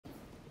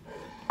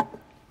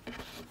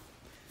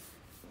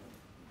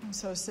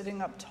So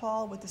sitting up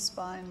tall with the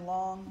spine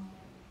long,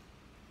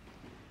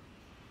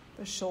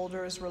 the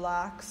shoulders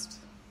relaxed,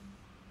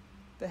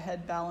 the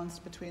head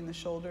balanced between the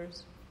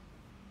shoulders.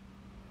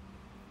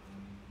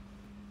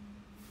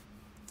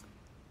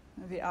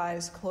 The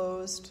eyes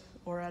closed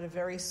or at a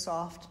very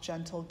soft,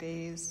 gentle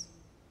gaze.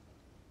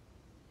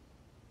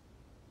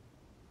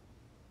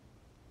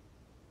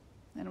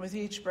 And with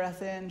each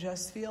breath in,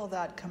 just feel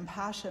that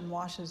compassion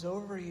washes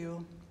over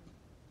you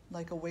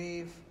like a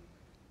wave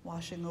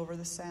washing over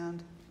the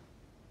sand.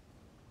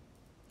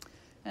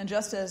 And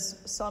just as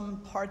some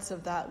parts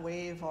of that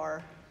wave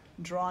are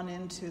drawn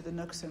into the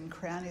nooks and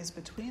crannies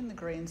between the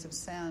grains of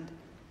sand,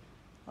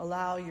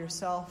 allow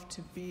yourself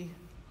to be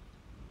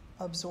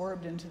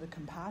absorbed into the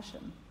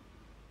compassion,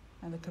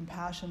 and the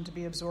compassion to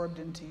be absorbed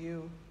into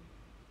you,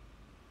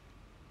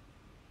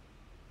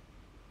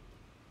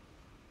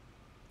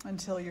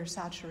 until you're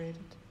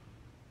saturated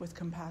with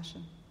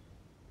compassion.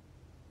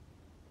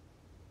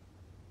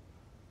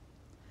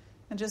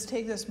 And just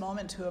take this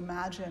moment to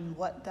imagine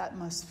what that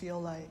must feel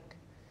like,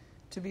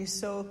 to be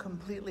so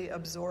completely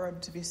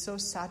absorbed, to be so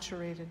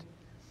saturated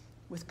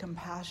with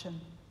compassion,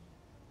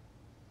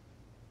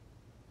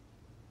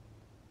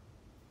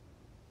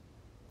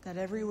 that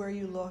everywhere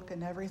you look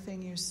and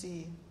everything you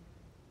see,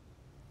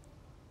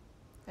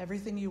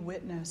 everything you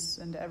witness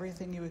and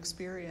everything you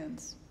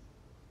experience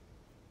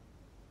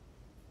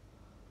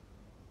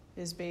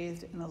is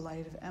bathed in a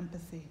light of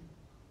empathy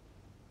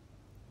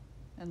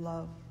and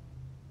love,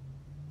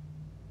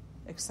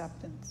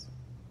 acceptance,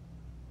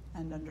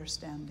 and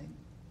understanding.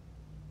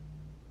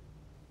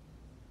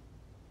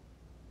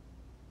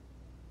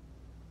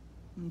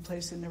 And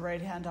placing the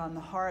right hand on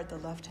the heart, the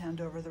left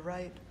hand over the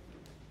right.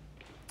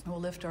 We'll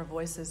lift our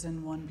voices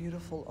in one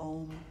beautiful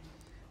Om.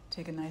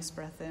 Take a nice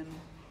breath in.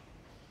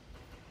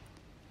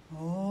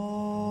 Om.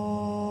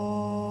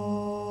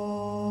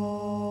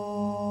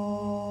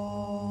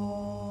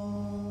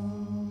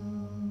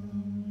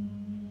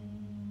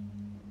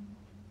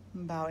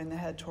 Bowing the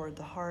head toward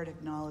the heart,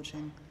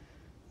 acknowledging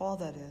all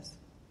that is.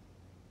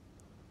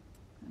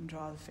 And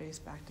draw the face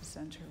back to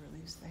center,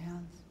 release the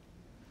hands.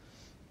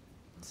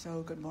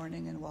 So good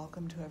morning and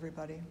welcome to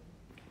everybody.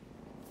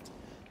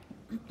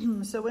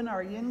 So in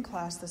our yin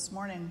class this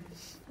morning,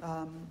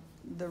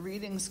 the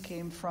readings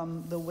came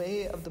from The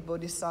Way of the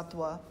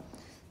Bodhisattva,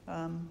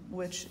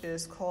 which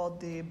is called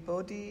the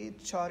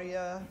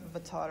Bodhicharya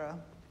Vatara.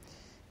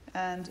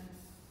 And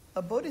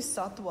a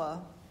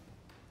bodhisattva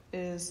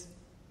is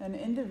an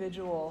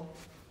individual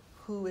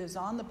who is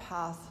on the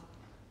path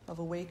of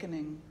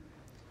awakening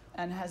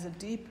and has a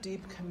deep,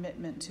 deep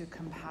commitment to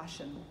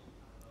compassion.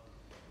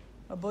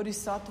 A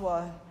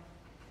bodhisattva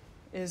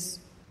is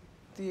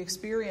the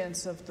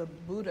experience of the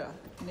Buddha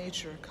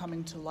nature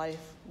coming to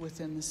life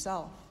within the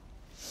self.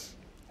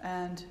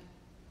 And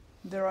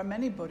there are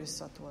many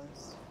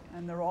bodhisattvas,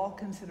 and they're all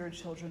considered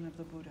children of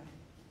the Buddha.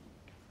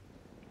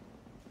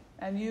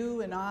 And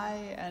you and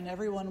I and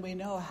everyone we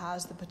know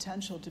has the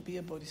potential to be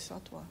a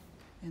bodhisattva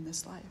in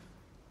this life.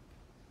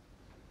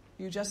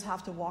 You just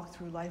have to walk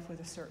through life with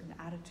a certain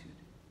attitude.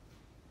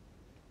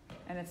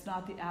 And it's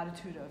not the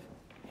attitude of,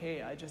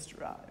 hey, I just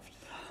arrived.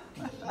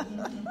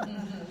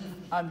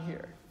 I'm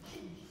here.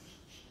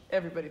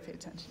 Everybody pay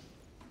attention.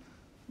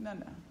 No.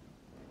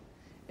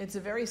 It's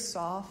a very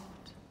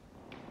soft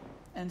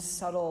and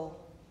subtle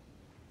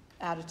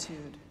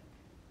attitude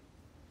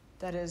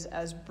that is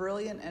as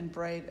brilliant and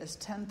bright as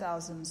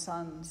 10,000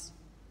 suns,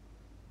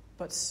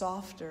 but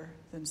softer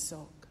than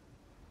silk.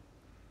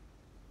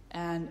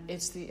 And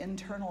it's the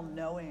internal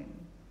knowing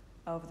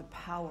of the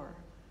power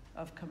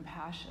of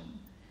compassion.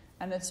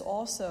 And it's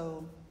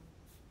also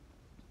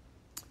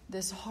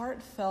this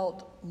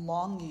heartfelt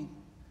longing,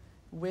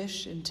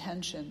 wish,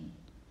 intention,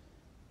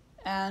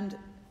 and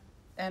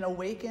an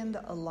awakened,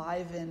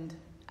 alivened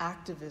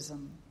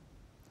activism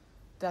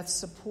that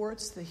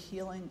supports the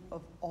healing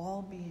of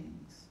all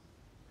beings,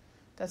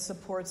 that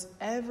supports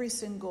every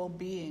single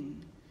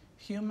being,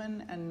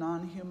 human and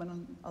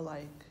non-human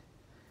alike,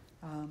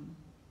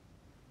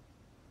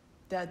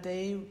 that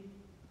they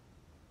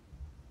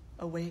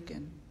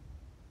awaken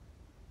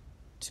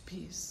to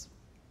peace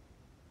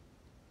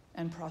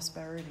and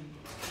prosperity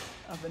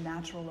of the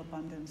natural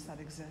abundance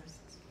that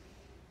exists.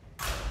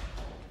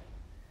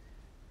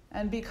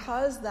 And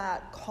because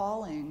that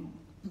calling,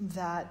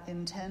 that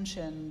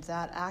intention,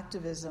 that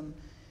activism,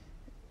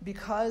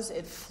 because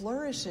it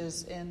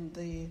flourishes in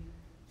the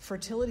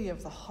fertility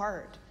of the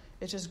heart,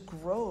 it just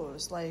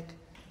grows like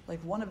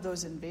one of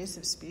those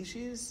invasive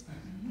species,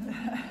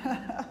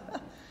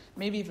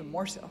 maybe even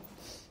more so.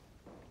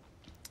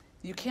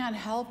 You can't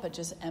help but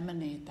just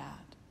emanate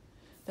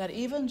that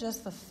even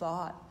just the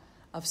thought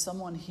of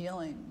someone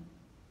healing.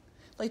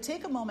 Like,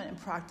 take a moment and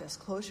practice.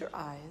 Close your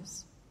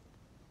eyes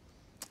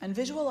and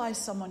visualize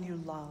someone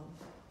you love,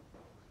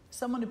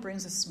 someone who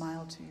brings a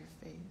smile to your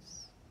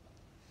face.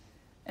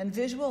 And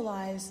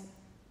visualize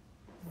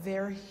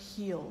they're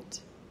healed.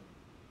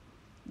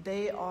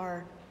 They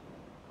are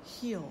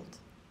healed.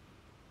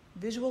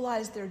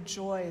 Visualize their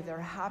joy,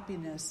 their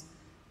happiness,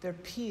 their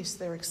peace,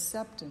 their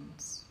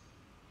acceptance.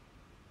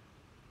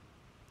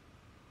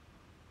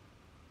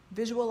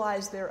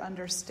 Visualize their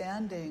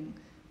understanding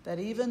that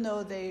even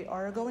though they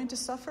are going to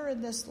suffer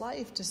in this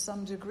life to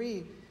some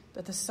degree,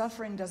 that the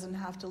suffering doesn't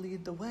have to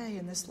lead the way,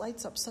 and this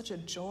lights up such a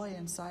joy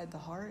inside the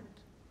heart.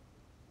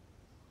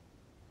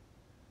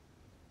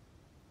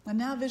 And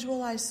now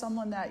visualize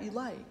someone that you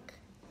like.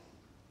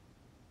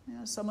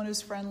 Someone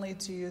who's friendly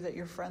to you, that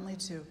you're friendly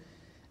to.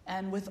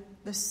 And with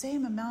the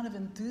same amount of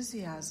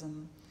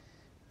enthusiasm,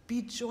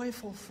 be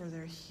joyful for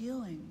their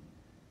healing.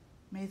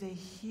 May they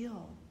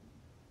heal.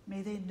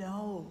 May they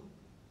know.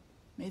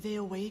 May they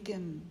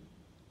awaken.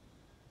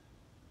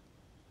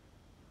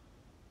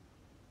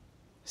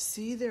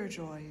 See their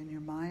joy in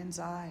your mind's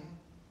eye.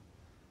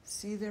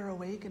 See their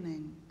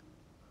awakening.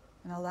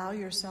 And allow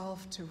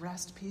yourself to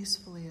rest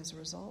peacefully as a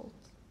result.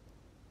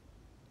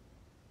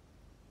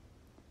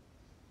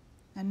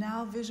 And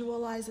now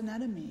visualize an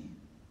enemy.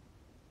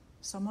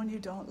 Someone you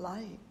don't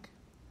like.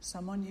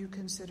 Someone you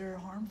consider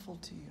harmful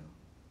to you.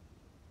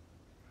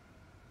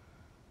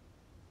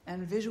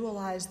 And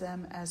visualize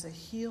them as a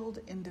healed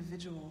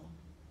individual,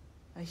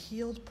 a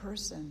healed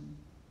person.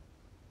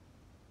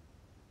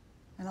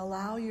 And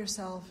allow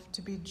yourself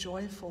to be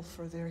joyful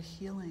for their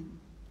healing.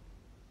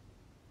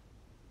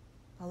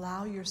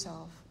 Allow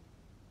yourself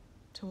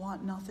to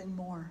want nothing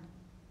more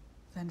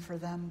than for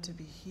them to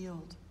be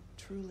healed,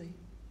 truly.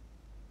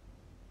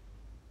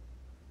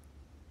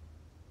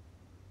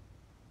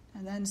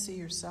 And then see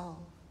yourself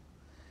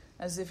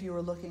as if you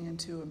were looking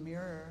into a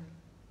mirror,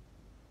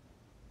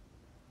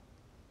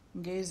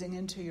 gazing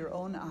into your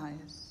own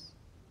eyes.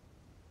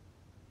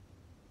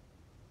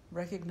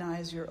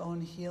 Recognize your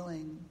own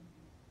healing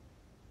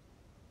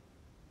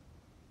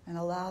and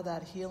allow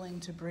that healing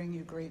to bring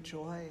you great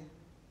joy.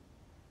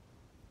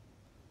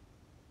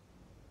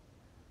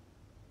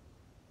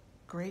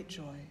 Great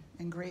joy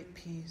and great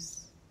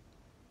peace.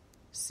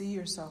 See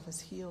yourself as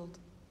healed.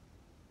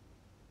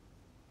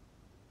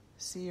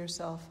 See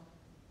yourself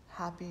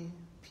happy,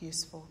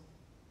 peaceful,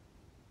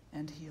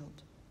 and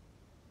healed.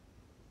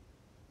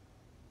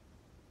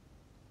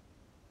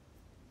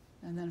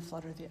 And then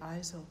flutter the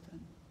eyes open.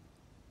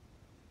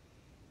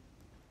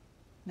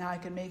 Now I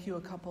can make you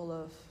a couple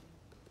of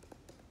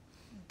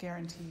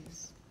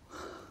guarantees.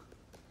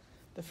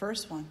 The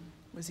first one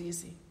was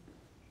easy.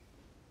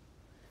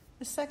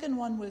 The second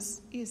one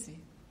was easy.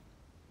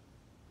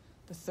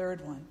 The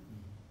third one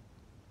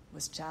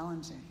was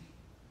challenging.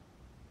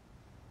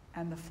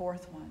 And the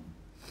fourth one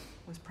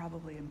was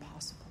probably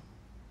impossible.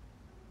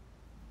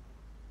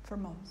 For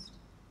most.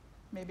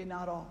 Maybe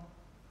not all.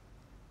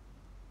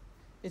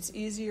 It's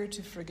easier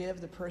to forgive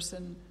the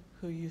person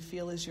who you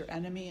feel is your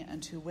enemy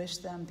and to wish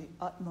them the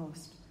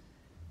utmost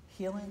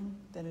healing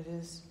than it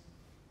is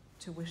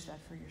to wish that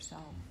for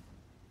yourself.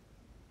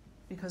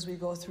 Because we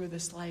go through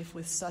this life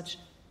with such,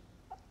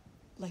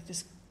 like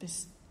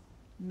this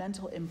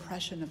mental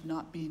impression of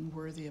not being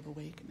worthy of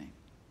awakening.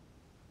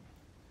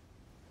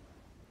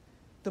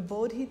 The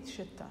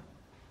bodhicitta.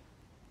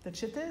 The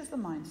chitta is the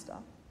mind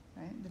stuff,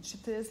 right? The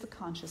chitta is the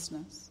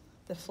consciousness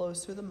that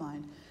flows through the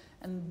mind.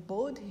 And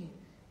bodhi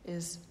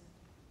is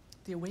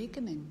the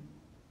awakening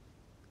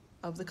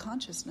of the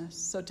consciousness.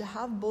 So to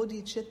have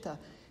bodhicitta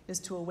is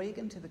to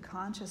awaken to the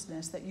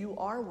consciousness that you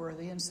are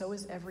worthy, and so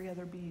is every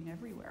other being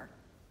everywhere,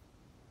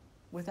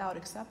 without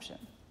exception.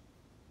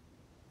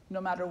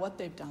 No matter what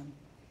they've done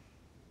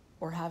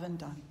or haven't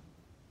done.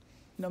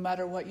 No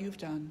matter what you've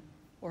done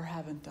or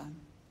haven't done.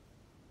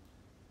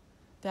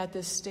 That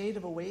this state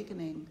of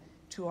awakening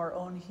to our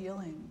own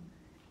healing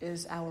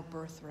is our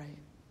birthright.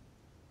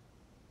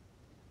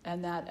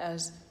 And that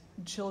as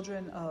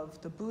children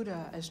of the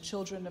Buddha, as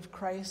children of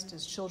Christ,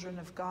 as children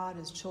of God,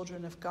 as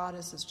children of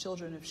Goddess, as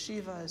children of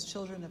Shiva, as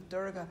children of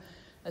Durga,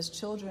 as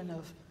children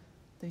of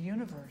the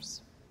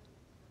universe,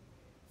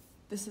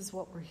 this is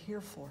what we're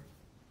here for,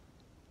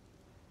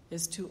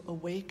 is to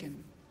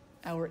awaken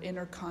our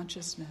inner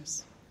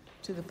consciousness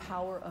to the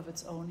power of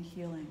its own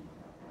healing.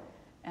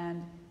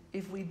 And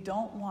if we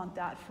don't want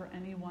that for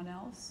anyone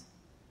else,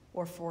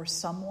 or for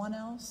someone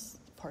else,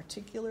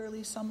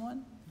 particularly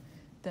someone,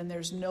 then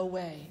there's no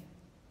way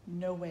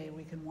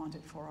we can want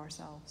it for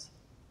ourselves.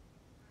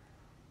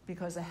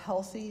 Because a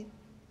healthy,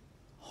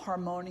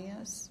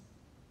 harmonious,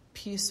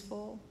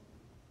 peaceful,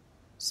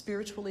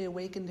 spiritually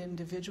awakened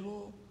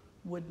individual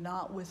would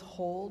not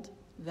withhold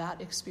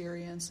that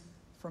experience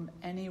from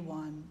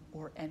anyone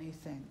or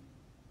anything.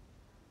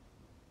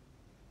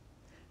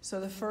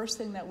 So the first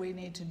thing that we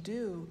need to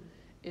do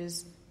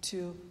is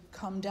to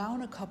come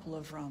down a couple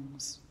of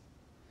rungs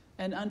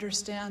and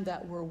understand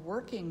that we're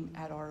working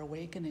at our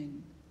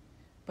awakening.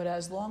 But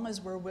as long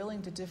as we're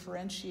willing to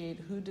differentiate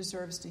who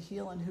deserves to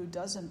heal and who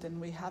doesn't, then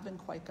we haven't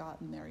quite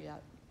gotten there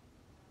yet.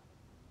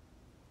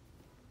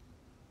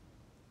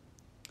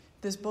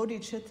 This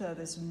bodhicitta,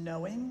 this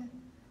knowing,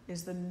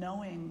 is the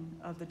knowing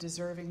of the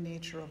deserving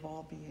nature of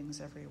all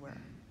beings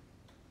everywhere.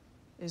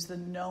 Is the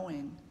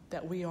knowing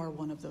that we are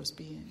one of those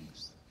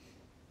beings.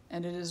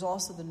 And it is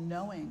also the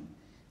knowing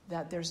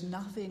that there's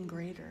nothing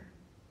greater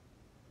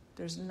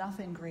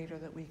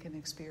that we can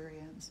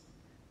experience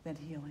than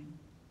healing.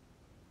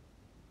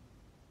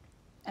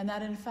 And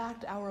that, in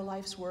fact, our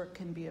life's work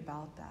can be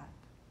about that.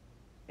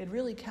 It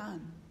really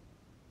can.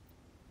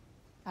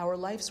 Our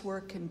life's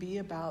work can be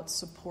about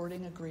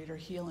supporting a greater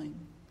healing.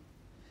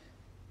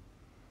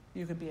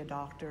 You could be a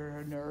doctor,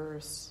 a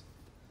nurse,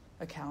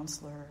 a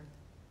counselor.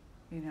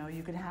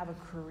 You can have a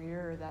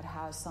career that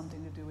has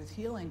something to do with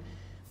healing.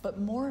 But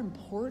more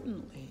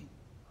importantly,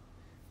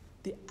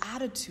 the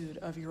attitude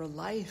of your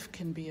life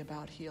can be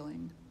about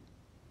healing.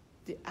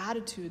 The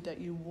attitude that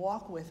you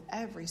walk with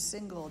every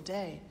single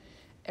day,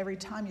 every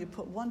time you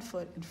put one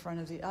foot in front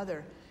of the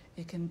other,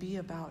 it can be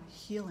about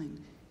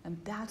healing. And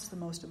that's the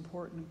most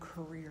important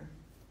career,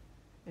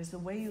 is the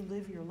way you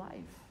live your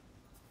life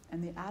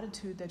and the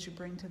attitude that you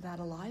bring to that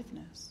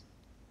aliveness.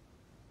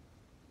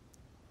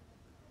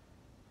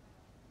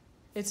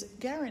 It's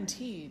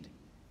guaranteed,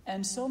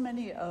 and so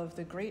many of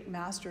the great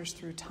masters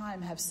through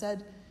time have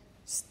said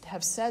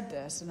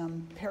this, and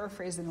I'm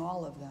paraphrasing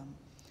all of them,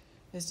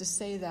 is to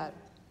say that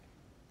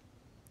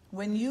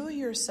when you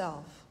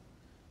yourself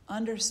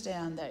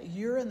understand that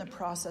you're in the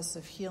process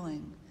of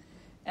healing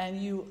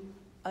and you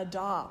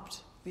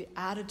adopt the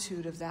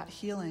attitude of that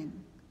healing,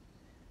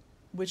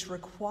 which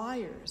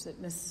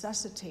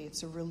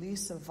necessitates a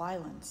release of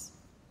violence,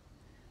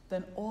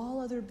 then all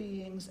other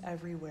beings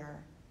everywhere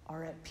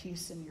are at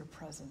peace in your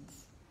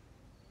presence.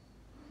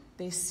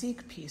 They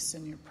seek peace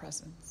in your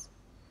presence.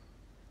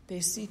 They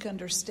seek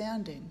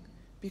understanding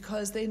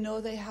because they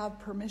know they have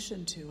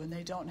permission to, and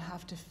they don't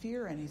have to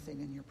fear anything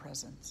in your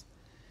presence.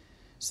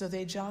 So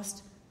they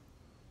just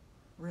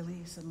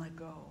release and let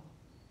go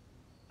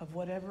of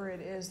whatever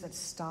it is that's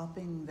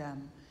stopping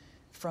them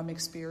from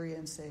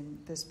experiencing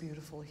this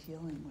beautiful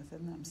healing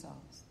within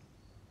themselves.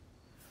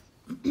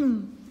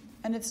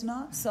 And it's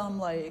not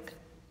some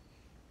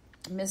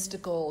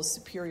mystical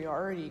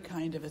superiority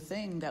kind of a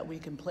thing that we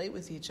can play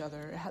with each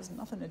other. It has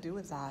nothing to do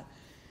with that.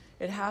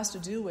 It has to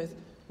do with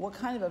what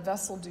kind of a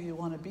vessel do you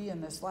want to be in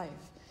this life?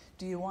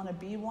 Do you want to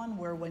be one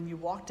where when you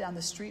walk down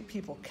the street,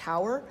 people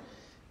cower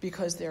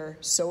because they're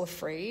so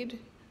afraid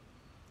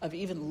of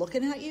even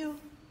looking at you?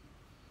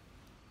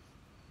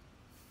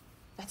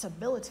 That's a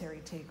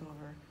military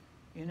takeover,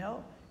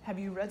 Have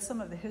you read some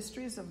of the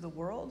histories of the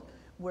world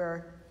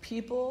where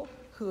people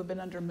who have been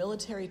under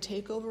military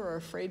takeover are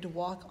afraid to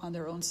walk on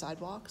their own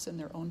sidewalks in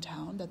their own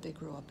town that they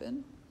grew up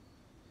in?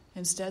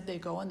 Instead, they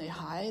go and they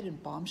hide in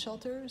bomb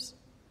shelters,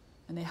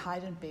 and they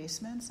hide in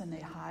basements, and they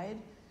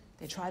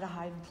try to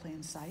hide in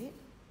plain sight.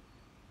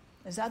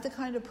 Is that the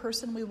kind of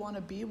person we want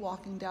to be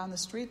walking down the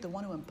street, the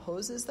one who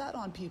imposes that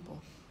on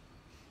people?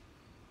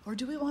 Or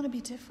do we want to be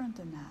different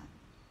than that?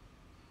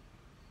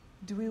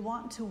 Do we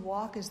want to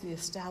walk as the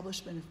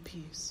establishment of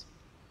peace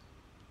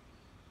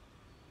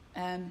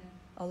and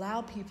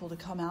allow people to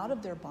come out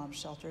of their bomb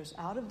shelters,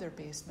 out of their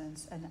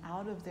basements, and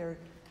out of their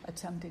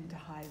attempting to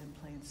hide in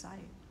plain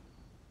sight?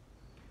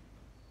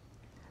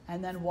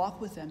 And then walk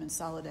with them in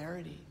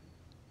solidarity.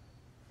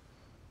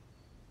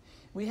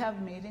 We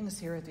have meetings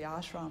here at the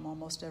ashram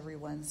almost every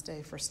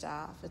Wednesday for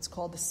staff. It's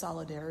called the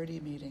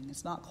solidarity meeting.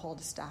 It's not called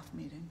a staff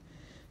meeting.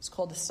 It's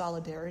called the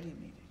solidarity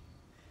meeting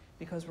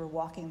because we're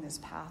walking this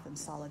path in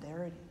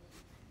solidarity.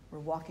 We're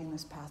walking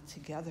this path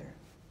together.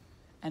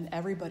 And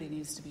everybody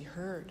needs to be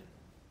heard.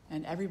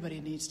 And everybody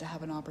needs to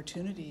have an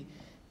opportunity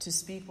to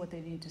speak what they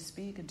need to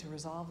speak and to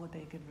resolve what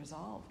they can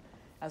resolve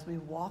as we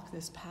walk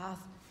this path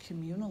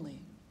communally.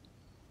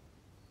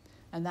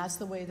 And that's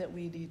the way that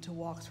we need to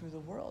walk through the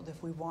world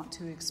if we want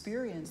to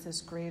experience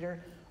this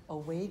greater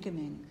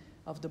awakening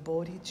of the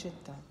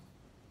bodhicitta,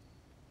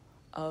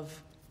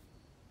 of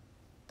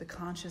the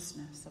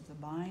consciousness of the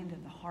mind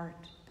and the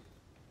heart.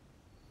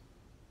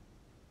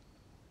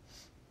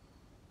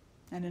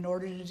 And in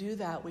order to do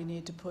that, we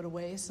need to put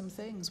away some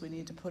things. We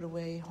need to put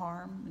away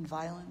harm and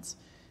violence.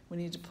 We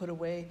need to put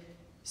away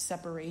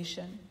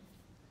separation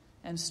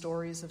and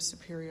stories of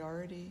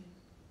superiority.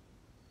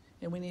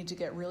 And we need to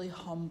get really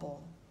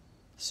humble.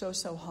 So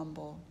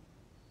humble.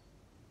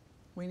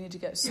 We need to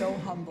get so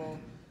humble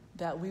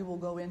that we will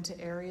go into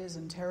areas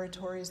and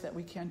territories that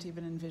we can't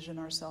even envision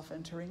ourselves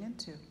entering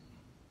into.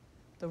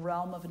 The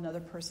realm of another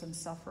person's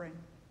suffering.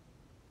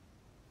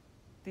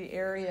 The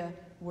area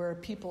where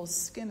people's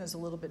skin is a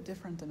little bit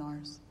different than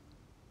ours.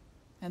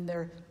 And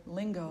their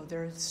lingo,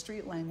 their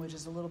street language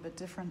is a little bit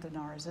different than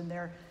ours. And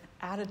their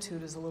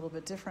attitude is a little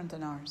bit different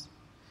than ours.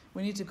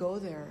 We need to go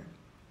there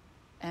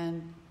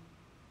and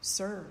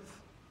serve.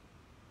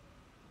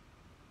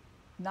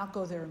 Not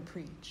go there and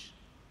preach.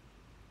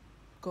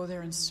 Go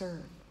there and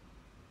serve.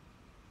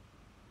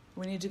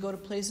 We need to go to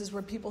places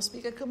where people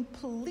speak a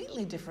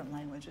completely different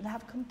language and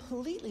have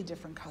completely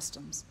different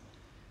customs.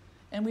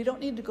 And we don't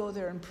need to go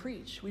there and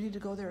preach. We need to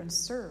go there and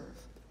serve.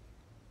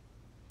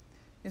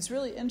 It's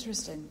really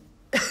interesting.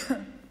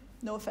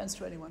 No offense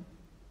to anyone.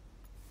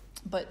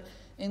 But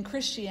in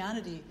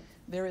Christianity,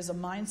 there is a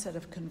mindset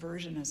of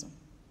conversionism.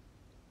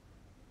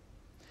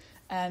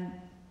 And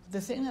the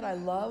thing that I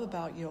love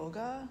about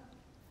yoga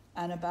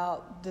and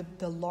about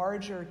the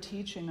larger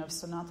teaching of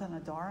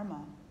Sanatana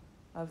Dharma,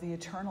 of the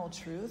eternal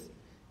truth,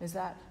 is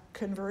that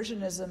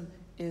conversionism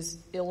is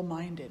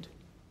ill-minded.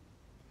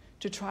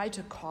 To try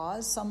to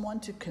cause someone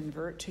to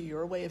convert to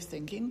your way of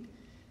thinking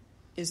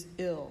is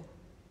ill.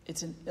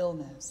 It's an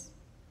illness.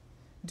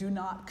 Do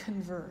not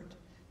convert.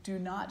 Do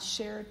not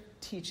share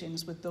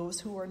teachings with those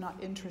who are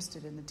not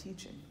interested in the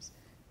teachings.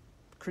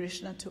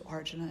 Krishna to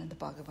Arjuna in the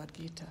Bhagavad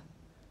Gita.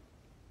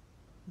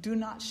 Do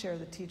not share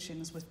the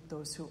teachings with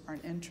those who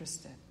aren't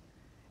interested.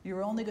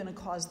 You're only going to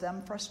cause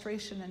them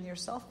frustration and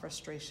yourself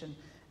frustration,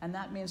 and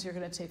that means you're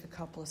going to take a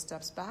couple of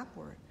steps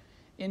backward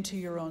into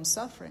your own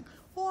suffering.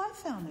 Well, I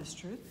found this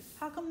truth.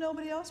 How come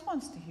nobody else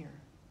wants to hear?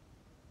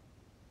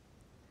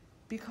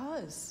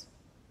 Because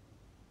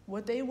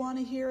what they want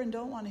to hear and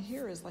don't want to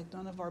hear is like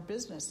none of our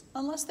business,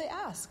 unless they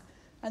ask.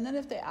 And then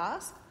if they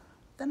ask,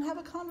 then have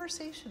a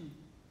conversation.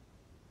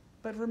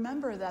 But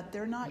remember that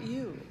they're not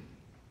you,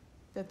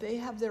 that they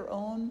have their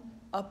own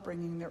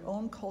upbringing, their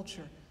own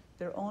culture,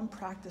 their own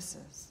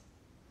practices.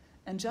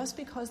 And just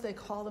because they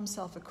call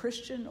themselves a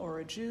Christian or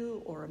a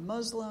Jew or a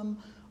Muslim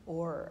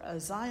or a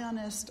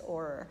Zionist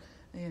or,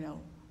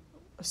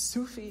 a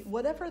Sufi,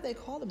 whatever they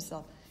call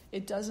themselves,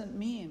 it doesn't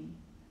mean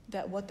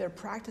that what they're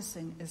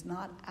practicing is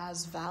not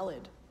as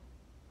valid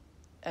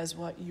as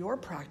what you're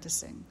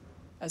practicing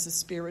as a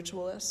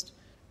spiritualist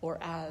or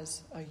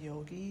as a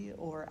yogi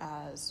or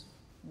as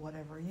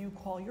whatever you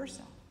call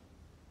yourself.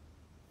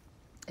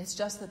 It's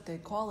just that they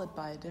call it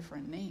by a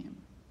different name.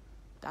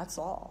 That's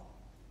all.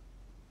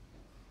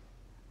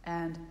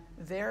 And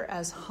they're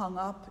as hung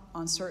up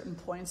on certain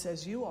points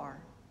as you are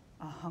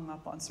hung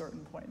up on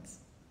certain points.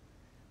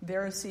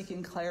 They're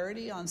seeking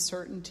clarity on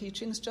certain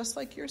teachings, just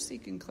like you're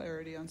seeking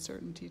clarity on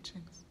certain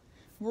teachings.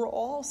 We're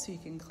all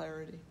seeking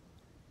clarity,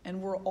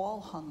 and we're all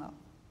hung up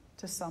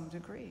to some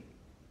degree.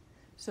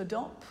 So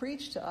don't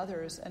preach to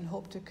others and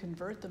hope to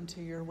convert them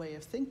to your way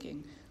of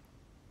thinking.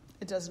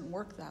 It doesn't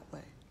work that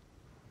way.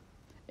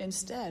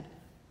 Instead,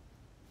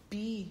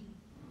 be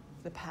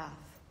the path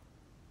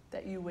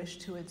that you wish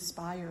to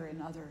inspire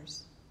in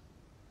others.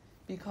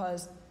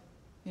 Because,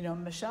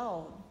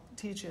 Michelle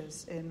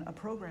teaches in a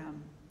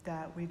program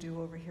that we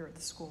do over here at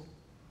the school.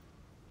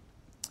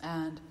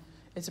 And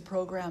it's a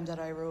program that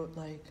I wrote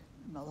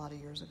a lot of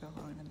years ago, I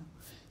don't even know,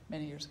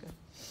 many years ago.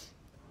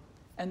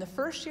 And the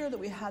first year that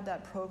we had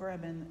that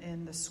program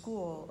in the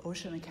school,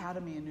 Ocean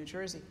Academy in New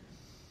Jersey,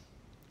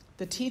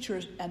 the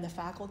teachers and the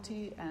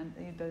faculty and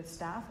the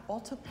staff all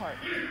took part.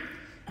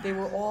 They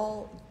were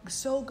all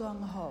so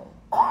gung-ho.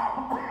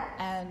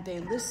 And they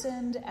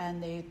listened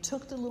and they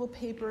took the little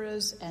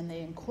papers and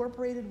they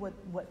incorporated what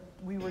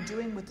we were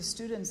doing with the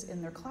students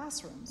in their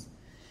classrooms.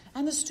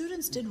 And the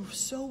students did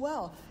so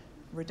well.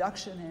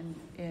 Reduction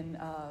in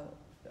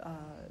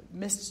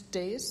missed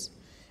days,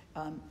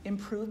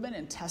 improvement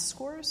in test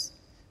scores,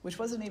 which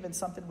wasn't even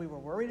something we were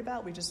worried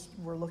about. We just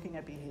were looking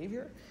at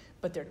behavior.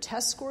 But their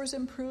test scores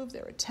improved,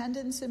 their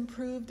attendance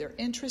improved, their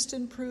interest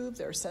improved,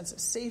 their sense of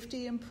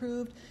safety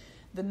improved.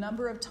 The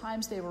number of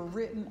times they were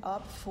written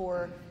up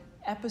for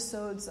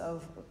episodes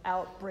of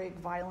outbreak,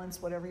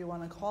 violence, whatever you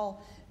want to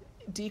call,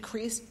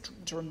 decreased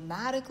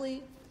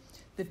dramatically.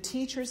 The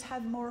teachers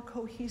had more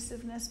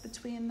cohesiveness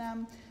between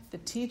them. The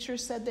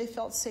teachers said they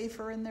felt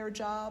safer in their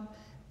job.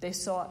 They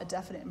saw a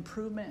definite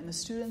improvement in the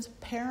students.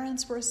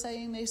 Parents were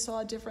saying they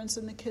saw a difference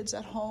in the kids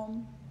at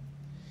home.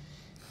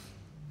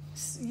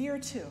 Year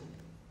 2. The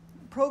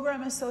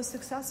program is so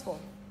successful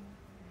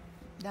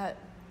that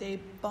they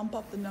bump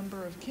up the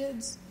number of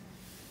kids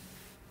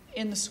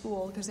in the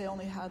school because they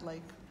only had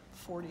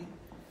 40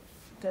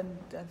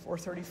 or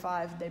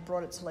 35. They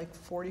brought it to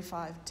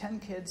 45. 10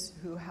 kids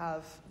who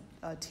have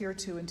Tier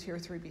 2 and Tier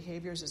 3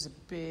 behaviors is a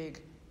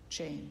big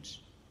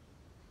change.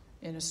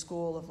 In a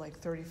school of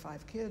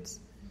 35 kids,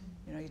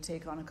 you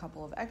take on a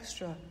couple of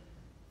extra.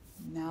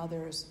 Now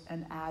there's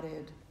an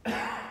added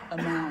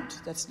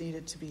amount that's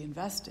needed to be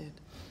invested.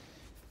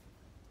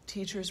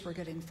 Teachers were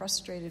getting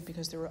frustrated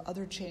because there were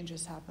other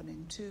changes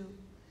happening too.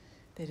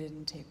 They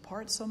didn't take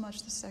part so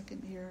much the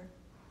second year,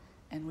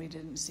 and we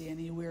didn't see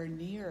anywhere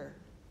near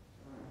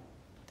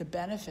the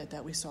benefit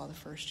that we saw the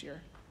first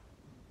year.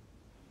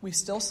 We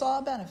still saw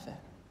a benefit,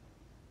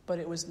 but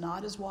it was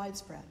not as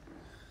widespread.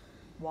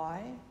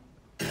 Why?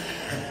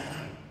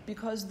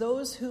 Because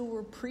those who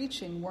were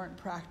preaching weren't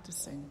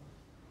practicing.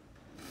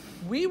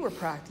 We were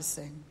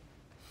practicing,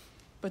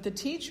 but the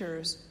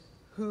teachers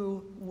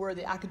who were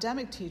the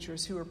academic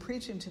teachers who were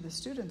preaching to the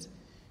students,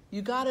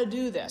 you got to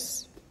do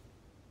this.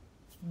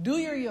 Do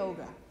your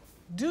yoga.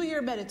 Do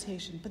your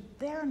meditation. But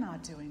they're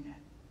not doing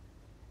it.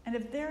 And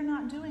if they're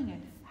not doing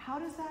it, how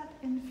does that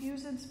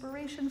infuse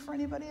inspiration for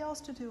anybody else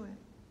to do it?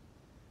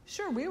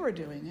 Sure, we were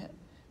doing it,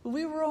 but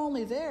we were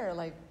only there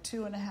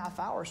 2.5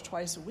 hours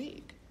twice a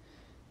week.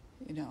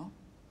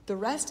 The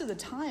rest of the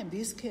time,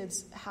 these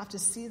kids have to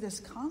see this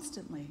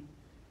constantly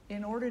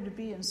in order to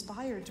be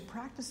inspired to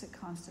practice it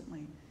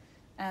constantly.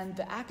 And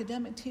the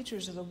academic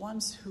teachers are the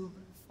ones who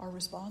are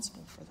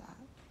responsible for that.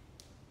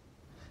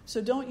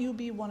 So don't you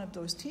be one of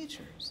those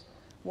teachers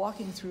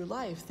walking through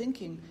life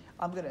thinking,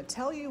 I'm going to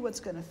tell you what's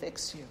going to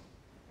fix you.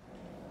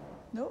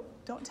 Nope,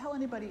 don't tell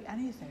anybody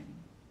anything.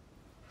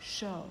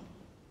 Show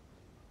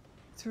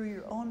through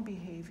your own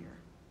behavior,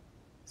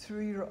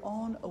 through your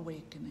own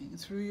awakening,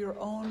 through your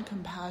own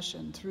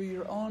compassion, through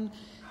your own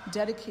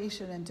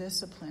dedication and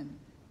discipline,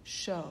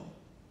 show.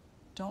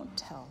 Don't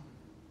tell.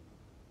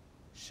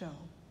 Show.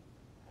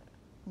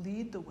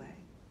 Lead the way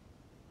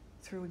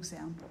through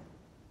example.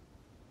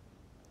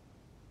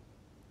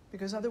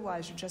 Because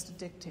otherwise you're just a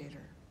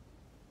dictator.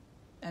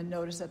 And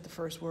notice that the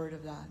first word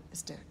of that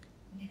is dick.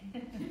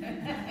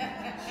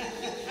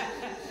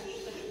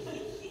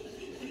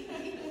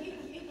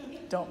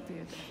 Don't be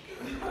a dick.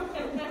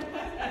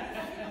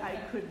 I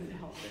couldn't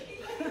help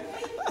it.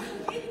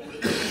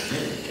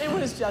 It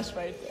was just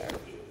right there.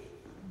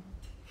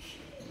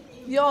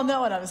 You all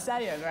know what I'm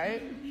saying,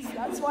 right? So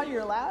that's why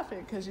you're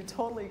laughing, because you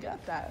totally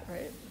get that,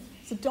 right?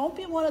 So don't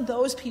be one of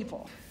those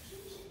people.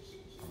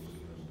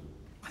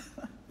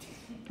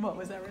 What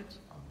was that, Rich?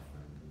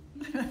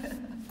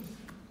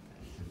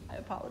 I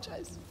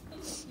apologize.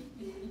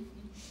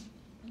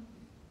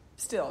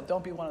 Still,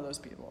 don't be one of those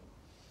people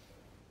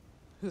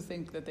who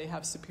think that they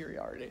have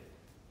superiority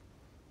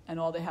and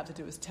all they have to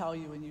do is tell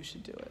you and you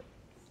should do it.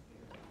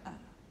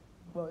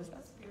 What was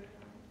that? Spirit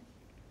already.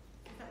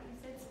 Is that you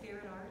said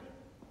spirit already?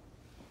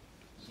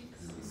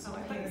 Oh,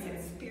 I thought you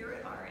said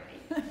spirit already.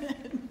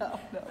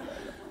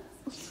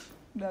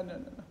 No.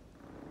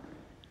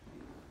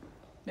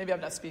 Maybe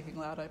I'm not speaking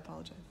loud, I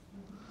apologize.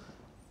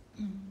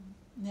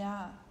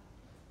 Yeah.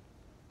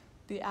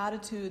 The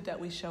attitude that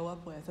we show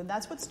up with. And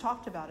that's what's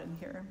talked about in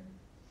here.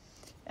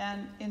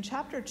 And in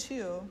chapter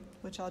 2,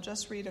 which I'll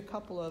just read a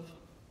couple of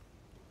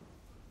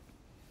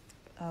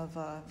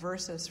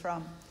verses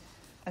from,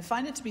 I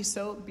find it to be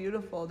so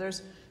beautiful.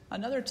 There's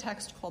another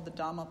text called the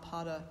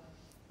Dhammapada,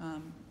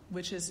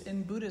 which is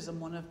in Buddhism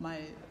one of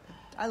my...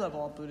 I love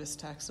all Buddhist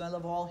texts, and I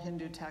love all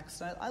Hindu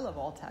texts. I love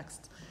all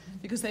texts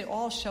because they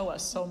all show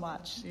us so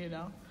much, you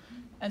know.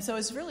 And so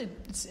it's really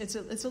it's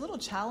a little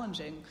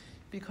challenging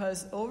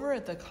because over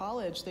at the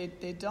college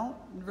they don't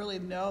really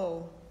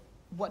know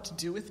what to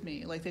do with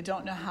me. Like they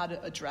don't know how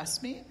to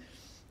address me.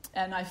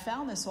 And I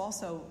found this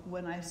also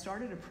when I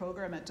started a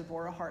program at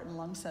Deborah Heart and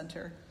Lung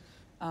Center,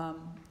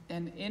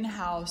 an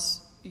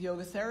in-house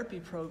yoga therapy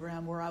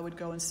program where I would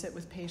go and sit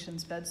with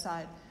patients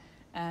bedside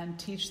and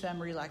teach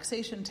them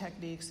relaxation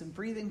techniques and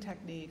breathing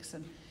techniques.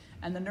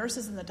 And the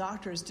nurses and the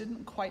doctors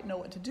didn't quite know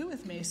what to do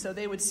with me, so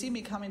they would see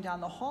me coming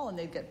down the hall and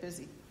they'd get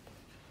busy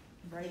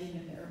writing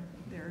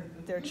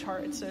in their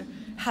charts or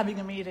having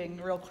a meeting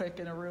real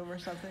quick in a room or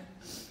something.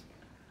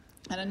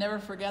 And I never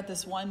forget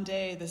this one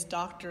day, this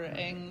Dr.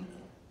 Eng,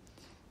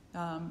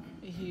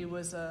 he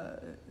was a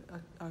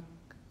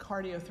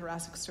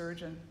cardiothoracic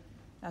surgeon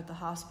at the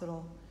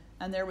hospital,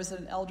 and there was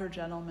an elder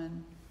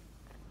gentleman.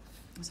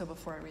 So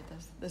before I read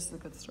this is a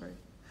good story.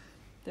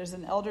 There's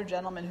an elder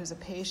gentleman who's a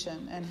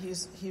patient, and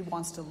he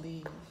wants to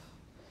leave.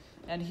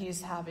 And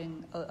he's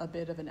having a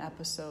bit of an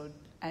episode,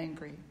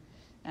 angry.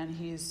 And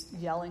he's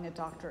yelling at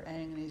Dr.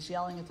 Eng, and he's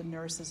yelling at the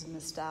nurses and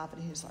the staff,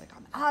 and he's like,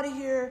 I'm out of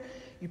here.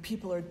 You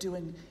people are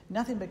doing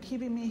nothing but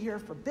keeping me here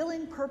for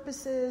billing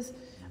purposes.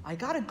 I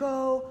gotta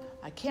go.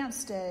 I can't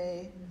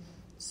stay.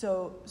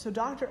 So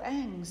Dr.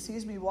 Eng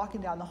sees me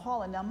walking down the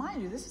hall, and now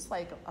mind you, this is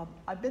like,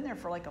 I've been there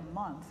for like a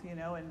month, you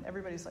know, and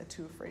everybody's like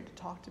too afraid to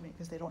talk to me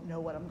because they don't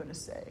know what I'm going to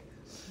say.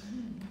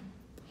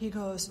 He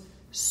goes,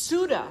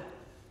 Sudha.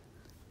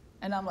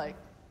 And I'm like,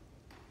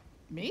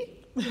 me?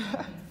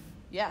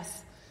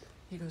 Yes.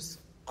 He goes,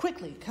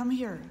 quickly, come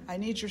here. I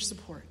need your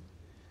support.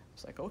 I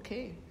was like,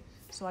 okay.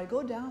 So I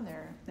go down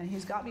there, and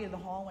he's got me in the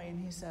hallway,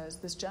 and he says,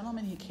 this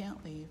gentleman, he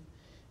can't leave.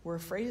 We're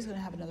afraid he's going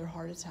to have another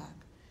heart attack.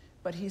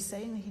 But he's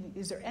saying,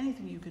 is there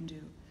anything you can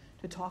do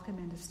to talk him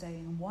into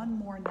staying one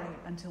more night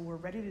until we're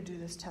ready to do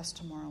this test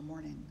tomorrow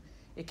morning?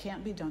 It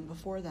can't be done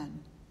before then.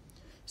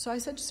 So I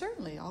said,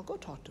 certainly, I'll go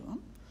talk to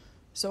him.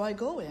 So I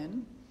go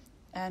in,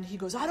 and he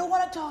goes, I don't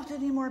want to talk to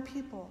any more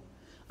people.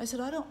 I said,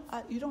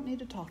 you don't need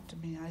to talk to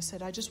me. I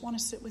said, I just want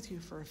to sit with you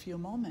for a few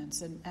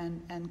moments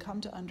and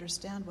come to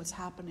understand what's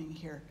happening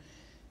here.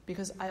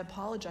 Because I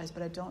apologize,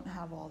 but I don't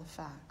have all the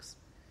facts.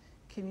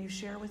 Can you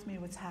share with me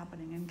what's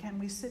happening? And can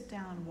we sit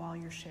down while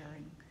you're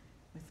sharing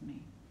with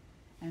me?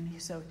 And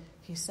so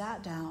he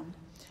sat down,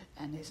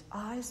 and his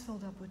eyes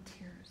filled up with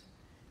tears.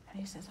 And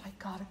he says, I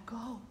gotta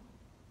go.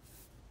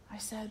 I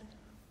said,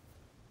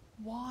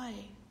 why?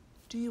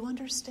 Do you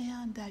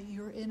understand that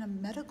you're in a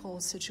medical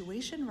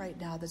situation right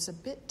now that's a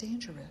bit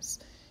dangerous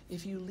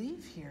if you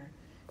leave here?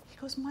 He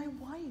goes, my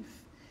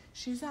wife,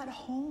 she's at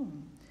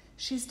home.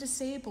 She's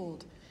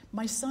disabled.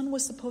 My son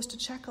was supposed to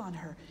check on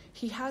her.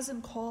 He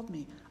hasn't called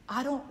me.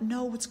 I don't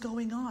know what's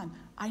going on.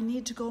 I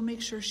need to go make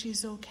sure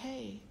she's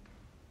okay.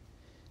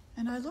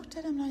 And I looked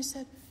at him and I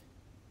said,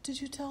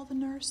 did you tell the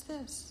nurse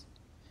this?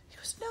 He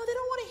goes, no, they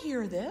don't want to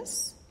hear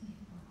this.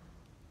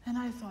 And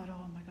I thought,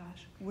 oh my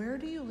gosh, where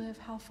do you live?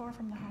 How far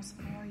from the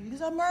hospital are you? He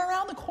goes, I'm right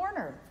around the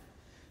corner.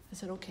 I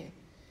said, okay,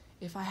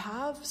 if I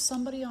have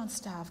somebody on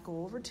staff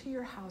go over to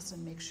your house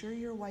and make sure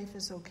your wife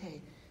is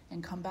okay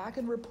and come back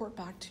and report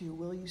back to you,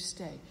 will you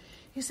stay?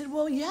 He said,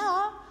 well,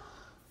 yeah.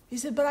 He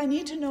said, but I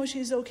need to know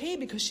she's okay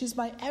because she's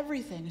my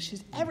everything.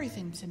 She's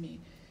everything to me.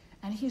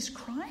 And he's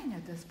crying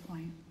at this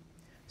point.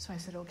 So I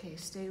said, okay,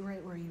 stay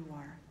right where you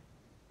are.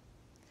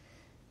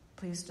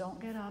 Please don't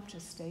get up,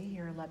 just stay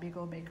here. Let me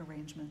go make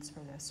arrangements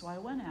for this. So I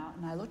went out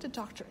and I looked at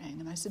Dr.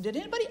 Eng and I said, did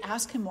anybody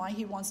ask him why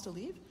he wants to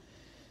leave?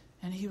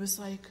 And he was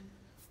like,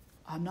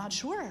 I'm not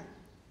sure.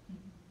 I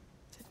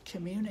said,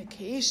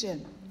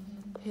 communication.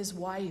 His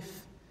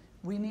wife.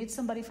 We need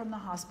somebody from the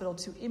hospital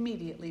to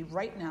immediately,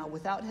 right now,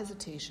 without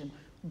hesitation,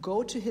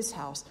 go to his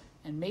house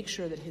and make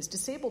sure that his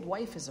disabled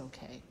wife is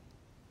okay.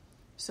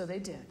 So they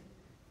did.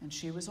 And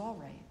she was all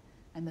right.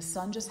 And the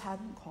son just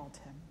hadn't called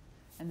him.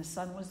 And the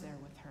son was there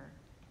with her.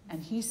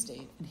 And he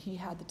stayed, and he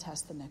had the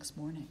test the next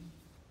morning.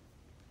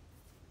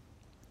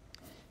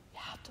 You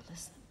have to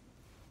listen.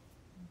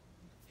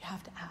 You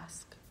have to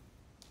ask.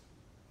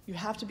 You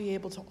have to be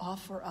able to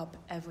offer up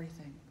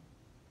everything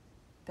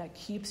that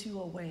keeps you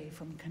away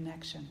from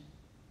connection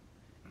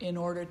in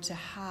order to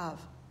help,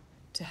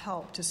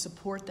 to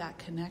support that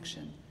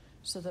connection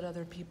so that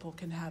other people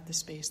can have the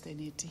space they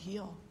need to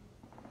heal.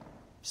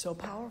 So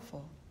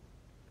powerful.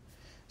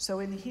 So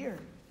in here,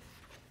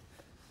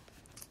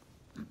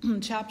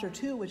 chapter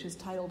 2, which is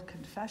titled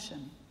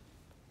Confession,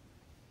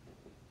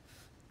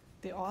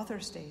 the author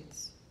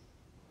states,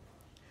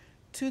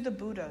 to the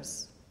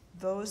Buddhas,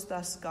 those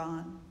thus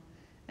gone,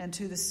 and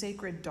to the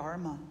sacred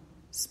Dharma,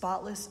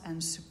 spotless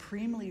and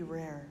supremely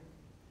rare,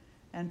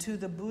 and to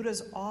the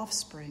Buddha's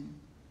offspring,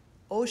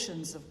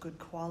 oceans of good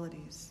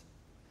qualities,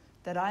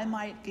 that I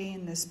might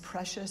gain this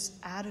precious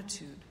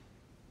attitude,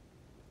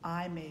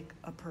 I make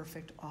a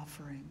perfect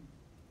offering.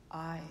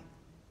 I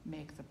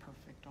make the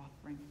perfect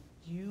offering.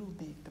 You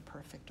make the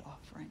perfect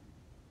offering.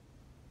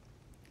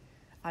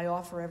 I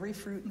offer every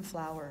fruit and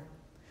flower,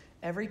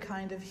 every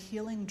kind of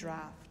healing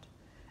draught,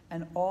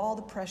 and all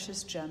the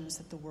precious gems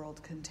that the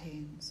world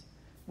contains,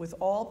 with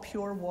all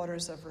pure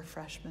waters of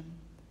refreshment,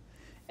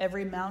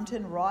 every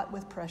mountain wrought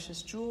with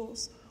precious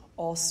jewels,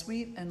 all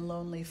sweet and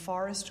lonely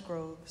forest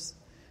groves,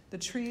 the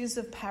trees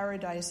of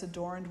paradise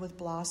adorned with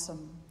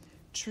blossom,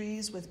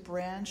 trees with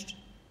branched,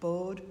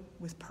 bowed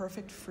with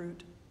perfect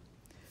fruit,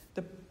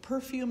 the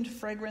perfumed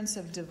fragrance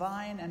of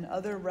divine and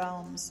other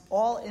realms,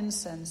 all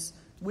incense,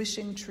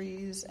 wishing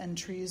trees and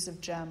trees of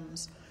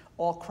gems,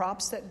 all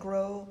crops that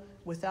grow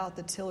without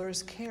the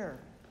tiller's care,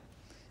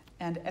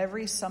 and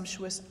every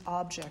sumptuous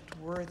object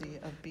worthy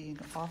of being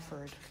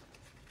offered.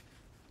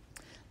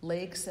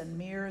 Lakes and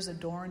meres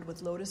adorned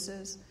with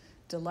lotuses,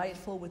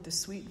 delightful with the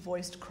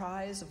sweet-voiced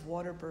cries of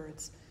water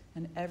birds,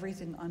 and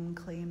everything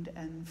unclaimed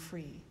and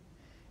free,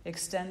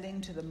 extending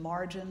to the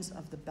margins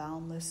of the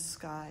boundless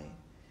sky.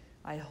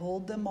 I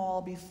hold them all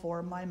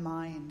before my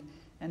mind,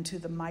 and to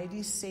the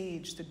mighty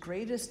sage, the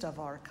greatest of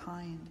our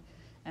kind,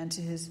 and to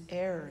his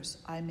heirs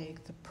I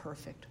make the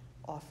perfect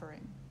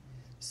offering.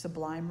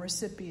 Sublime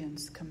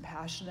recipients,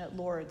 compassionate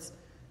lords,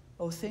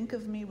 O think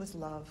of me with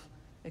love,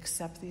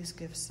 accept these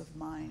gifts of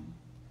mine.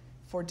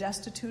 For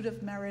destitute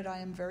of merit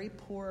I am very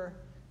poor,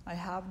 I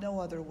have no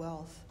other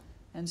wealth,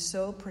 and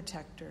so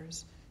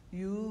protectors,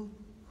 you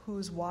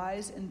whose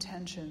wise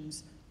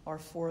intentions are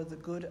for the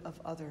good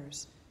of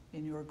others,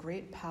 in your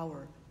great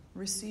power,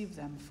 receive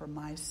them for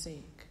my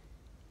sake.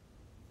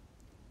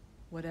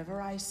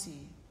 Whatever I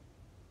see,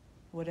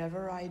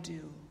 whatever I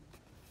do,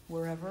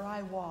 wherever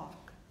I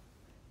walk,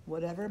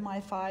 whatever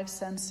my 5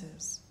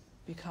 senses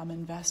become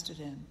invested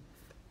in,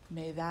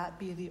 may that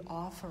be the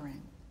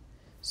offering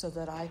so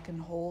that I can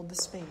hold the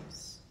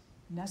space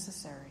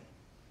necessary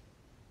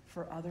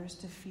for others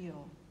to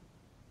feel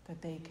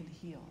that they can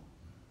heal.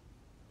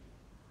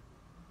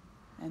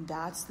 And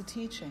that's the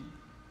teaching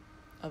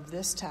of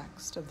this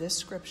text, of this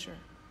scripture,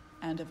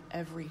 and of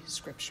every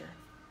scripture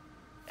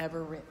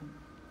ever written.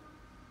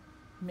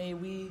 May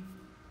we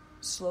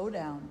slow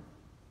down,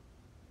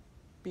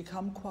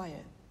 become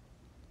quiet,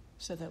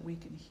 so that we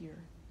can hear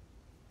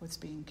what's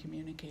being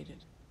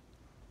communicated.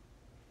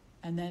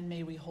 And then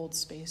may we hold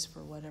space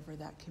for whatever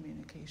that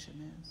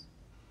communication is.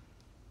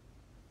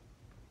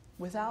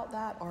 Without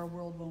that, our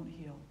world won't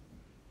heal.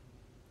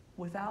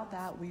 Without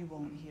that, we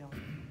won't heal.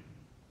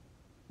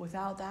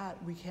 Without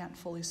that, we can't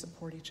fully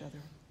support each other.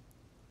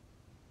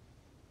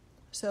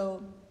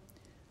 So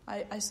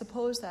I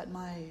suppose that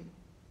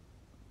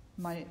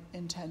my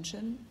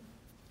intention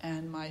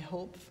and my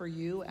hope for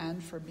you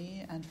and for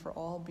me and for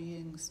all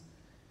beings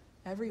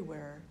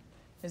everywhere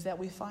is that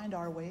we find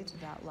our way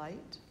to that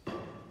light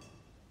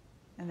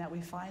and that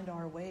we find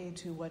our way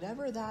to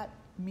whatever that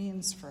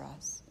means for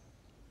us.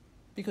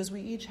 Because we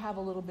each have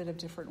a little bit of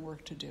different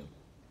work to do,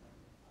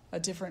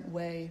 a different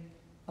way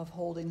of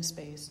holding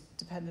space,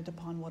 dependent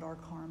upon what our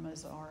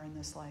karmas are in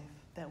this life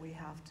that we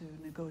have to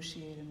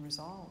negotiate and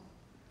resolve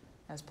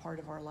as part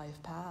of our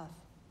life path.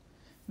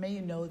 May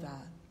you know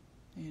that,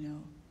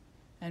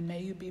 and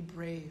may you be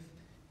brave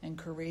and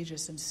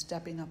courageous in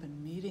stepping up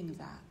and meeting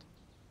that.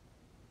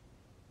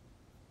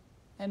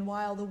 And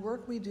while the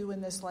work we do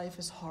in this life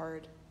is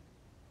hard,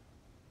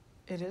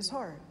 it is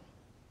hard.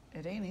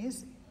 It ain't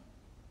easy.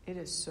 It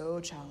is so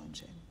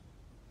challenging.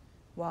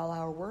 While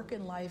our work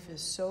in life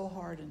is so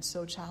hard and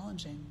so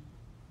challenging,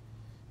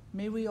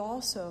 may we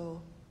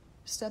also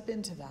step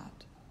into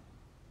that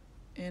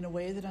in a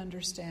way that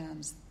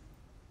understands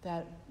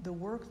that the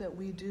work that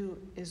we do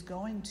is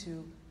going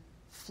to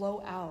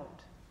flow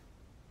out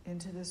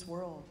into this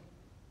world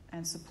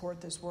and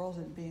support this world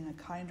in being a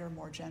kinder,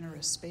 more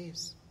generous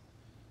space.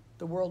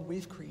 The world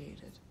we've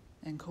created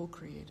and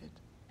co-created.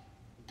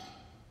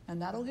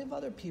 And that'll give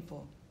other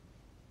people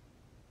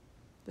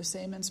the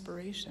same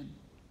inspiration.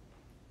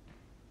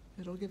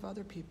 It'll give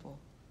other people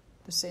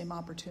the same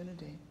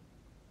opportunity.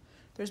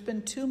 There's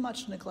been too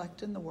much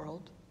neglect in the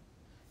world.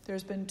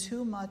 There's been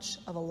too much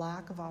of a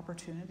lack of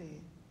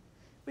opportunity.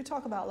 We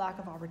talk about lack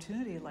of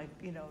opportunity like,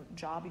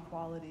 job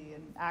equality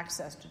and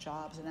access to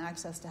jobs and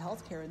access to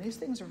healthcare, and these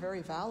things are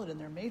very valid and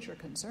they're major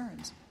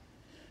concerns.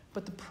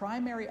 But the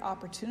primary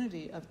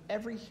opportunity of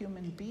every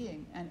human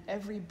being and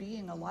every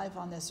being alive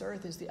on this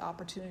earth is the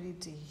opportunity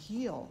to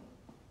heal.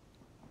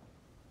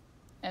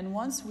 And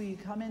once we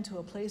come into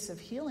a place of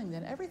healing,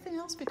 then everything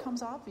else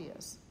becomes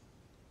obvious.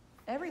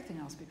 Everything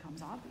else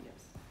becomes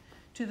obvious.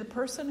 To the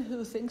person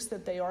who thinks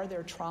that they are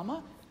their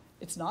trauma,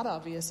 it's not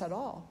obvious at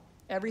all.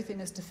 Everything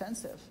is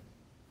defensive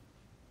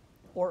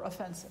or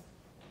offensive,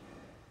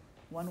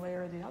 one way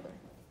or the other.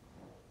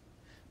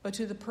 But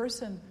to the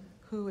person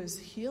who is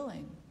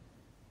healing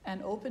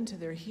and open to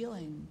their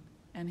healing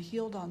and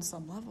healed on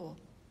some level,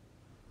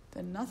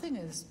 then nothing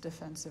is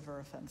defensive or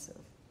offensive.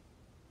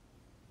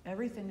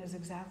 Everything is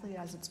exactly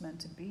as it's meant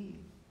to be.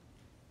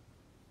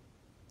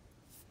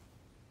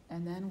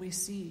 And then we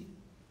see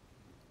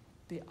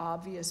the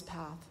obvious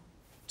path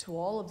to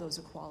all of those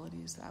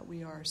equalities that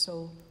we are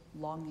so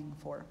longing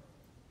for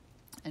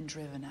and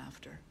driven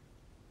after.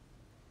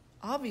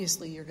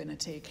 Obviously, you're going to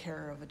take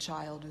care of a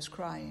child who's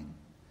crying.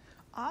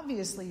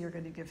 Obviously, you're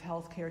going to give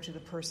health care to the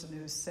person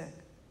who's sick.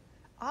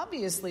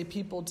 Obviously,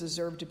 people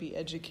deserve to be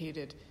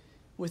educated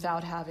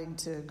without having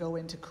to go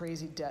into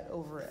crazy debt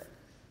over it.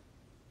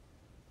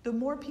 The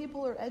more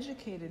people are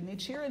educated,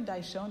 Nichiren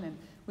Daishonin,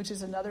 which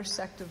is another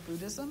sect of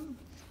Buddhism.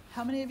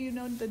 How many of you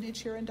know the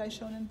Nichiren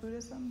Daishonin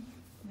Buddhism?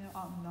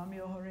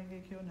 Nam-myoho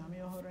Renge Kyo,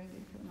 Nam-myoho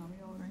Renge Kyo,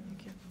 Nam-myoho Renge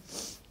Kyo.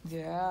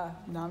 Yeah,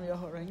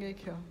 Nam-myoho Renge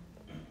Kyo.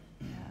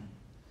 Yeah.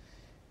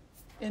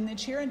 In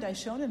Nichiren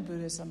Daishonin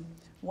Buddhism,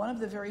 one of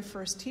the very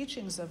first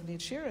teachings of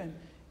Nichiren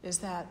is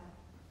that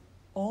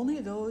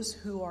only those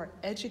who are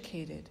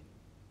educated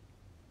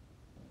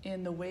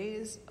in the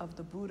ways of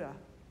the Buddha,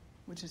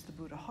 which is the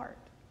Buddha heart,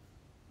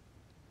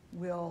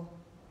 will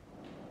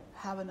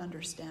have an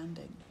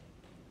understanding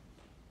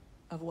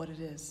of what it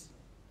is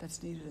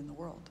that's needed in the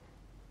world.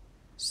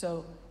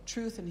 So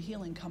truth and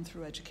healing come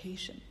through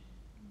education.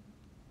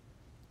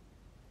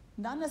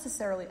 Not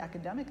necessarily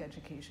academic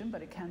education,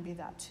 but it can be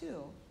that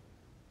too.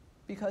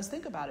 Because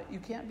think about it, you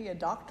can't be a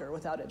doctor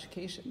without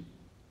education,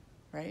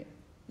 right?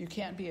 You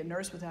can't be a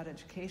nurse without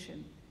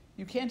education.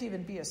 You can't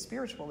even be a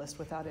spiritualist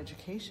without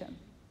education.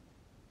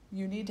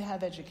 You need to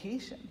have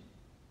education.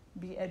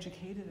 Be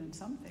educated in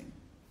something.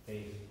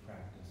 Faith,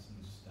 practice,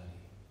 and study.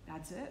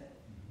 That's it.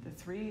 The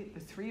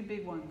three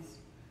big ones.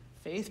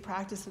 Faith,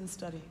 practice, and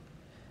study.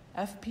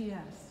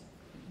 FPS.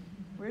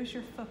 Where's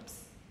your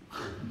FUPS?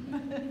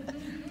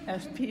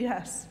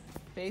 FPS.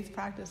 Faith,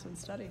 practice, and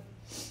study.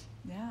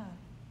 Yeah.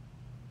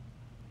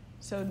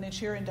 So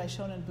Nichiren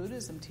Daishonin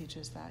Buddhism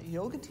teaches that.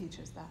 Yoga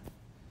teaches that.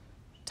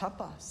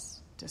 Tapas,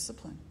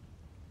 discipline.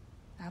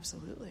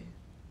 Absolutely.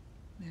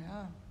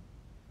 Yeah.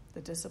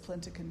 The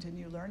discipline to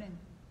continue learning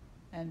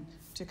and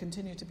to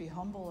continue to be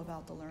humble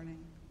about the learning.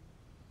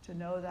 To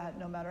know that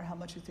no matter how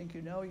much you think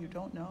you know, you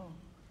don't know.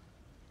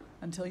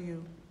 Until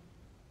you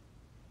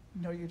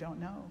know you don't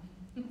know.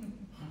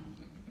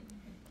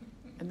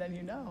 And then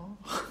you know.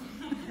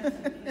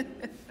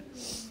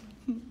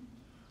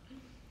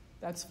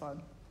 That's fun.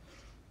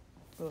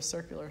 A little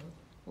circular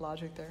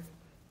logic there.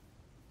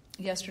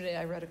 Yesterday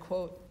I read a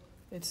quote.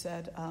 It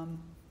said, I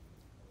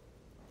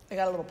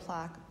got a little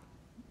plaque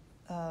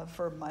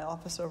for my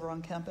office over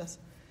on campus.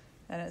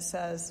 And it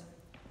says,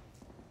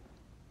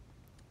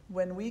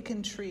 when we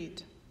can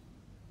treat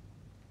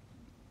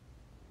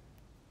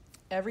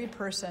every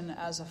person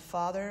as a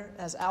father,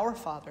 as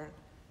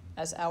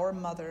our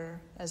mother,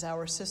 as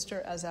our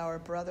sister, as our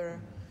brother,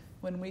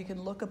 when we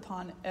can look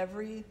upon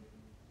every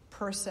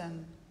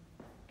person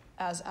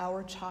as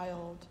our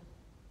child,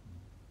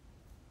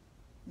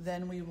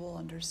 then we will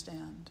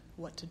understand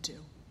what to do.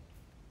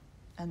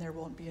 And there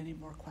won't be any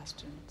more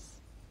questions.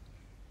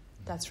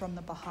 That's from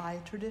the Baha'i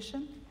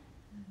tradition,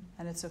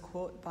 and it's a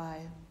quote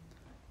by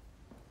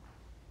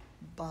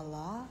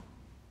Bala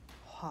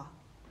Ha.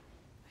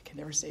 I can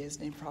never say his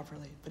name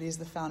properly, but he's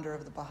the founder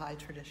of the Baha'i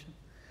tradition.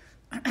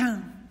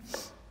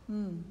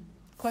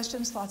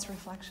 Questions, thoughts,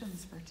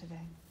 reflections for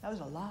today. That was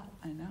a lot,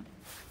 I know.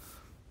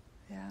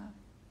 Yeah.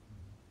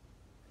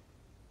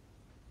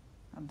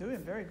 I'm doing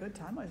very good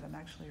time-wise. I'm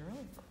actually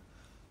early.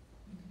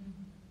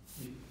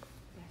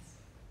 Yes.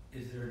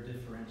 Is there a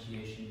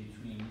differentiation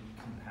between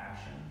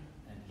compassion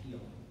and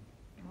healing?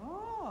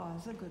 Oh,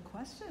 that's a good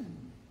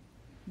question.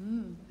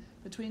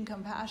 Between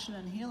compassion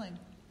and healing.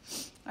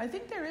 I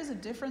think there is a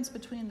difference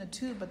between the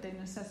two, but they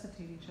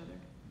necessitate each other.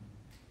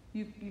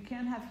 You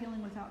can't have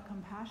healing without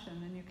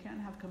compassion, and you can't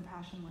have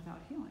compassion without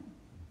healing.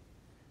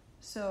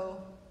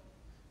 So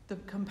The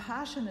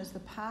compassion is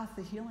the path,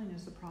 the healing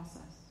is the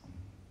process.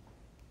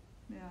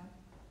 Yeah.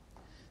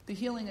 The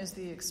healing is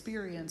the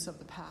experience of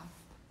the path,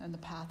 and the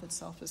path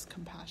itself is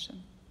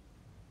compassion.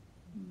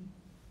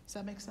 Does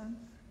that make sense?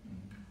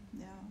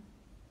 Yeah.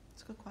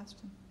 It's a good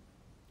question.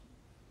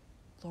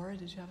 Laura,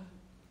 did you have a...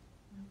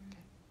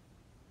 Okay.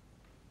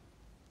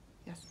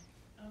 Yes?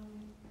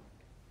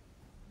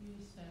 You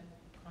said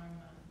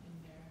karma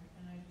in there,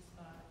 and I just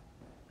thought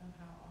of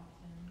how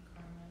often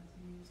karma is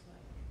used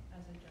like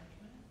as a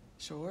judgment.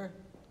 Sure.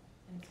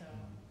 And so,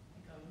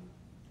 like,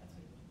 that's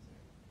what you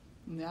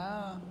consider.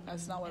 No,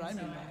 that's not what I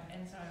mean by it.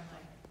 And so I'm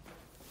like,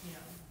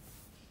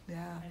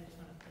 Yeah. I just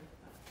want to think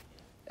about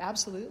it.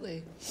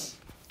 Absolutely.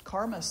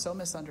 Karma is so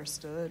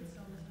misunderstood.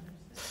 So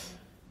misunderstood,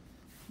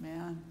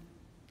 Man.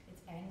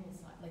 It's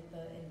anglicized, like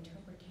the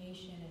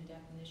interpretation and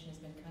definition has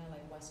been kind of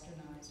like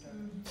westernized or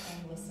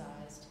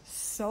anglicized.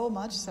 So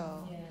much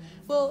so. Yeah.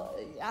 Well,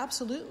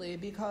 absolutely,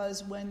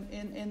 because when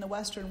in the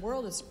Western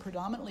world, it's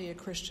predominantly a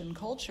Christian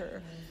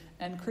culture,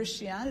 and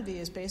Christianity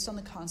is based on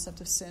the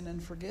concept of sin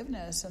and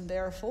forgiveness, and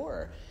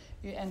therefore,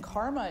 and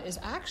karma is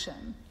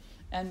action,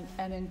 and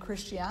in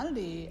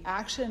Christianity,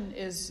 action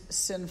is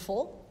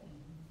sinful,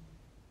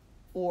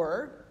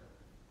 or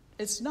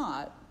it's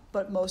not,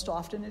 but most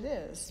often it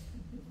is.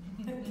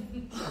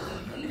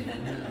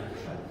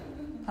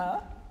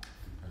 Huh?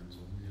 Depends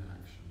on the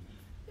action.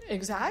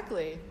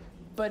 Exactly.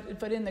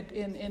 But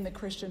in the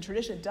Christian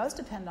tradition, it does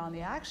depend on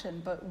the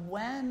action. But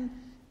when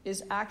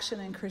is action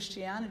in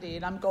Christianity,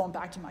 and I'm going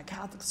back to my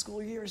Catholic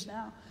school years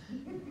now,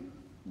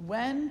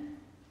 when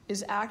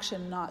is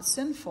action not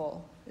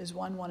sinful is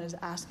when one is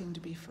asking to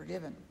be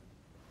forgiven.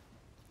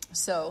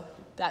 So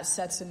that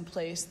sets in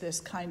place this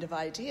kind of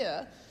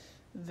idea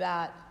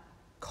that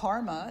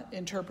karma,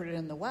 interpreted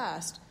in the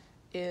West,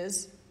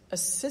 is a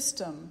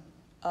system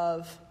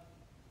of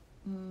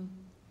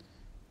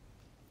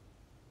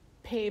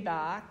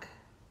payback,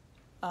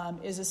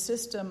 is a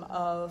system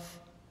of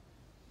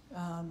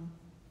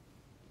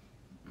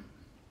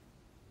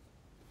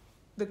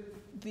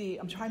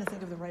I'm trying to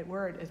think of the right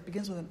word. It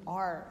begins with an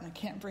R, and I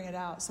can't bring it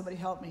out. Somebody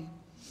help me.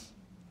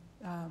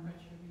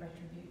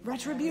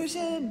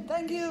 Retribution.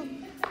 Thank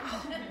you.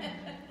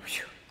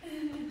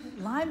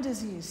 Lyme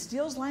disease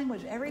steals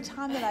language every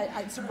time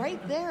that it's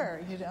right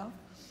there, you know.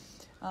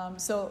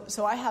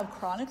 So I have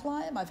chronic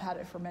Lyme. I've had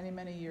it for many,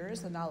 many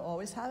years, and I'll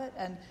always have it.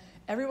 And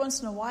every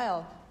once in a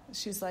while,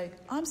 she's like,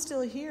 I'm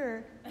still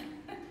here.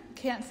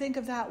 Can't think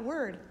of that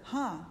word.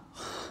 Huh.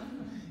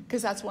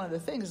 Because that's one of the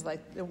things,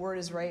 like the word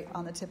is right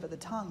on the tip of the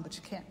tongue, but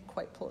you can't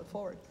quite pull it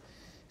forward.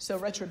 So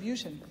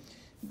retribution.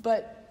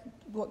 But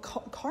what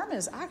karma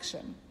is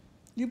action.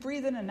 You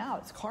breathe in and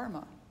out, it's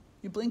karma.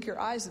 You blink your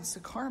eyes, it's the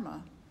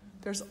karma.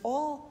 There's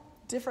all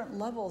different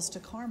levels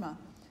to karma.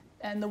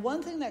 And the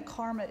one thing that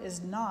karma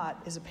is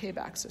not is a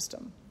payback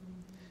system.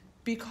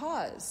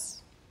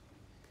 Because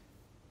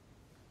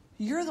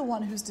you're the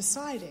one who's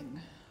deciding.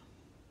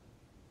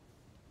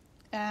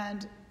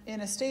 And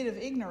in a state of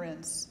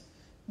ignorance,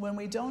 when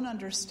we don't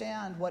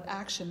understand what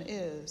action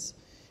is,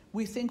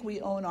 we think we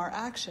own our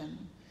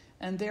action.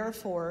 And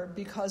therefore,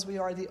 because we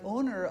are the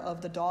owner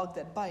of the dog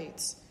that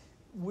bites,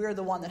 we're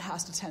the one that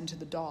has to tend to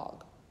the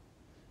dog.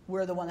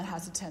 We're the one that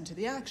has to tend to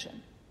the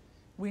action.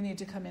 We need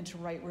to come into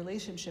right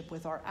relationship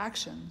with our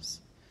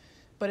actions.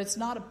 But it's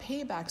not a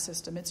payback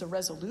system, it's a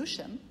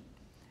resolution.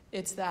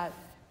 It's that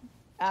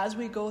as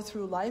we go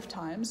through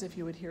lifetimes, if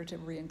you adhere to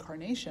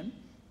reincarnation,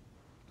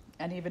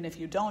 and even if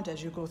you don't,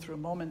 as you go through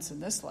moments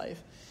in this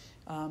life,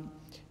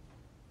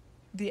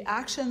 the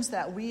actions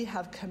that we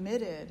have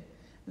committed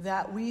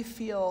that we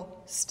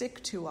feel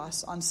stick to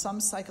us on some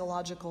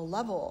psychological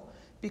level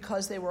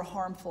because they were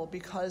harmful,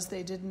 because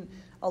they didn't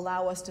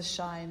allow us to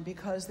shine,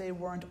 because they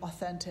weren't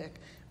authentic,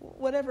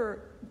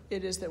 whatever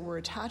it is that we're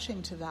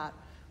attaching to that,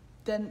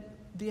 then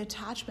the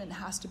attachment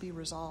has to be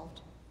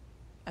resolved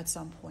at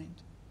some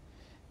point.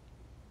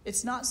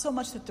 It's not so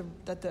much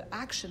that the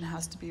action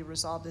has to be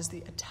resolved as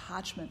the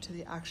attachment to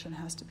the action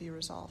has to be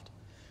resolved.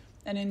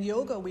 And in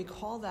yoga, we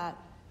call that,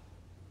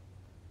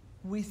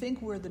 we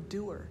think we're the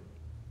doer,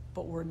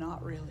 but we're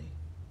not really.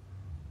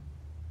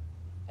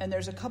 And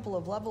there's a couple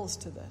of levels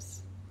to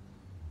this.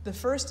 The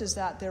first is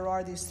that there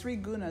are these three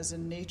gunas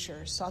in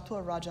nature,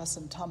 sattva, rajas,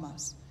 and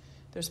tamas.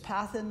 There's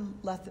passion,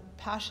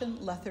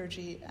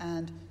 lethargy,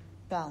 and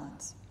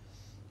balance.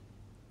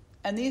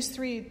 And these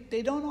three,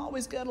 they don't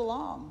always get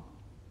along.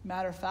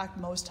 Matter of fact,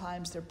 most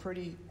times they're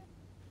pretty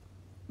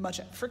much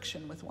at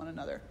friction with one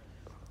another.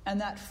 And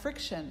that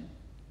friction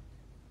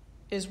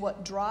is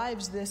what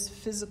drives this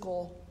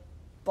physical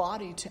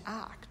body to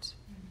act.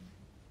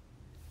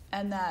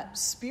 And that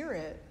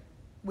spirit,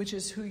 which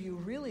is who you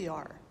really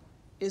are,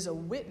 is a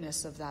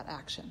witness of that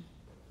action,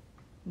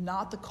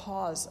 not the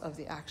cause of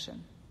the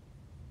action.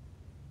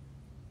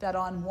 That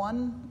on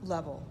one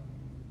level,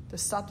 the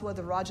sattva,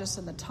 the rajas,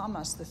 and the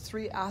tamas, the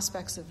three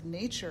aspects of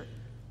nature,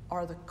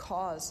 are the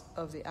cause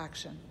of the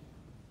action.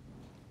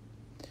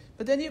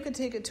 But then you can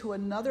take it to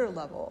another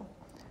level,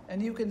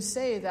 and you can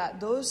say that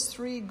those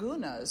three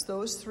gunas,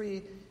 those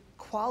three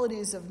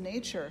qualities of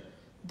nature,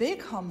 they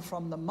come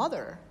from the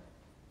mother,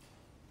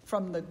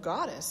 from the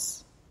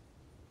goddess,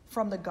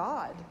 from the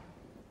God.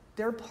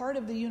 They're part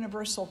of the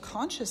universal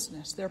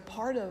consciousness. They're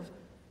part of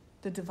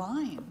the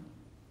divine.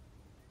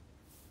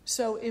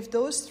 So if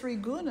those three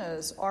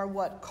gunas are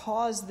what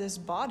cause this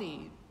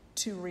body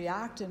to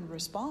react and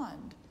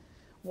respond,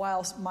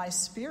 whilst my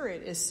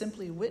spirit is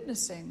simply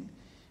witnessing,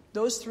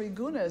 those three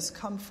gunas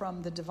come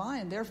from the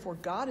divine. Therefore,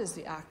 God is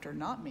the actor,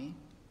 not me.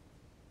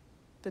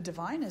 The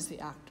divine is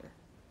the actor.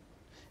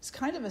 It's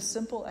kind of a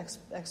simple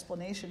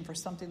explanation for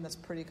something that's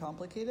pretty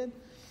complicated.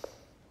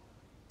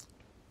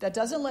 That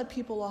doesn't let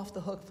people off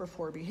the hook for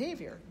poor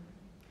behavior.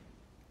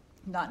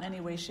 Not in any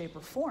way, shape,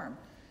 or form.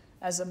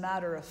 As a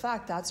matter of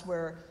fact, that's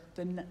where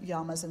the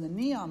yamas and the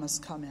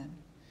niyamas come in.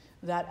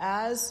 That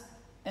as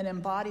an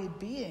embodied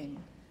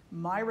being,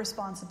 my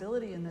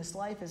responsibility in this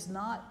life is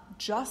not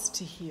just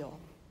to heal.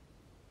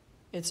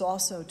 It's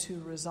also to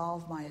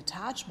resolve my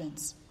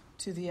attachments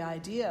to the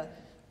idea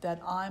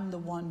that I'm the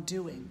one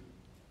doing.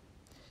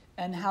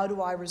 And how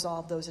do I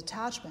resolve those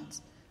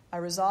attachments? I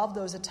resolve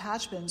those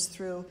attachments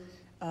through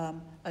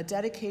a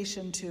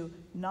dedication to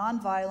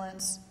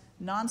nonviolence,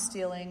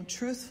 non-stealing,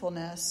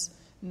 truthfulness,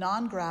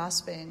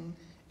 non-grasping,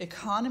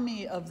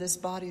 economy of this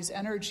body's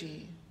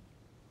energy,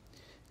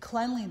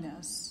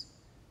 cleanliness,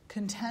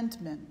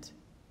 contentment,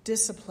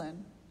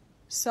 discipline,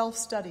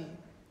 self-study,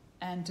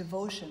 and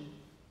devotion.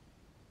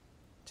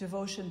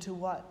 Devotion to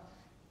what?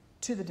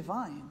 To the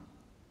divine.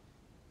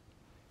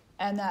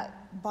 And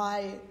that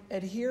by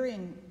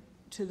adhering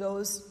to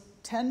those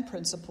 10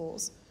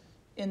 principles,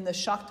 in the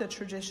Shakta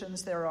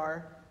traditions there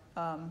are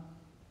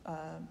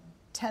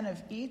 10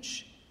 of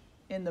each.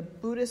 In the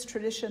Buddhist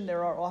tradition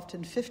there are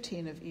often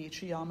 15 of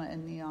each, yama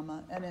and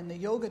niyama. And in the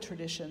yoga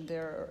tradition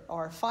there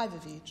are 5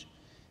 of each.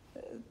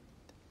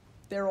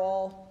 They're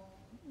all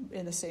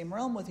in the same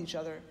realm with each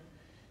other.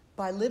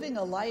 By living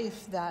a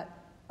life that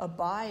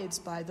abides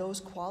by those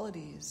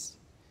qualities,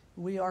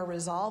 we are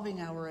resolving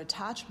our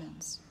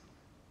attachments.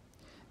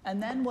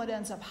 And then what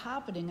ends up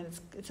happening, and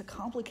it's a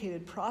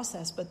complicated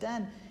process, but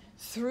then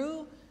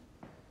through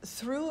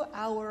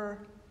our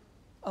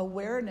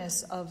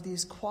awareness of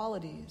these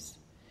qualities,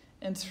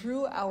 and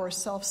through our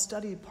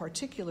self-study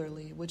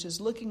particularly, which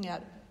is looking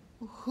at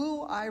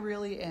who I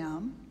really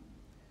am,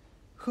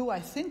 who I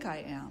think I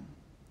am,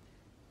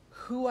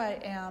 who I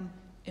am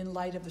in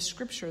light of the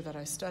scripture that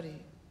I study,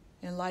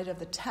 in light of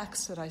the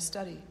text that I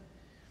study.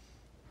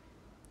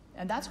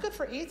 And that's good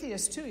for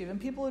atheists too. Even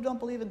people who don't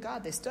believe in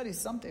God, they study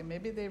something.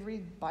 Maybe they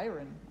read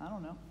Byron. I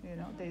don't know.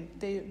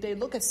 They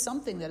look at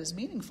something that is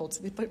meaningful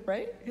to them,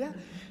 right? Yeah.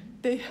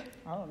 I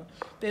don't know.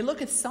 They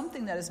look at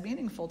something that is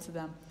meaningful to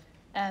them,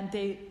 and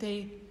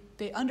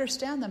they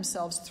understand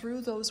themselves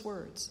through those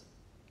words.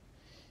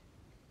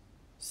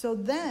 So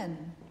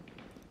then,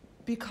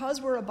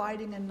 because we're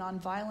abiding in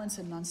nonviolence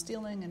and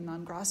non-stealing and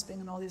non-grasping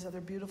and all these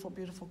other beautiful,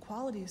 beautiful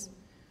qualities,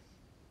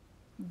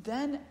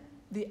 then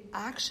the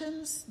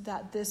actions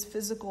that this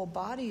physical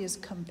body is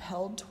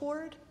compelled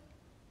toward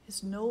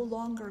is no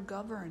longer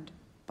governed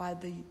by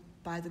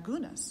the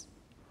gunas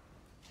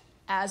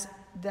as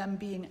them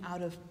being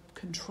out of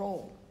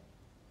control.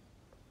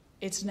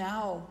 It's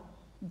now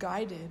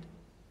guided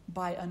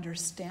by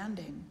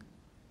understanding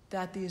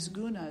that these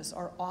gunas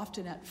are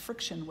often at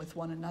friction with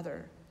one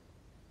another,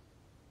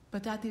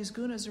 but that these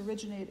gunas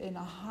originate in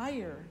a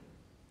higher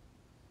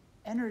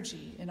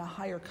energy, in a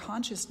higher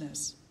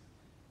consciousness.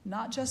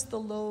 Not just the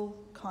low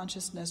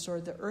consciousness or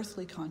the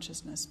earthly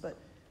consciousness, but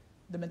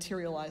the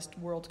materialized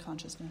world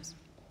consciousness,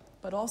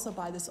 but also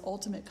by this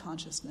ultimate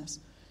consciousness,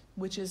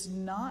 which is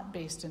not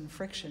based in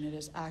friction, it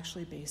is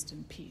actually based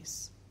in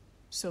peace.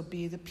 So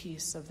be the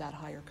peace of that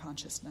higher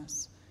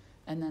consciousness.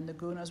 And then the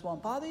gunas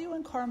won't bother you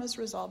and karma's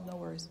resolved, no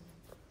worries,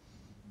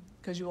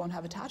 because you won't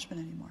have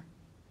attachment anymore.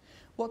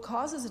 What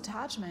causes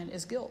attachment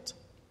is guilt.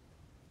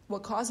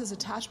 What causes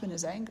attachment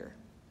is anger.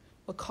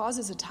 What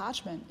causes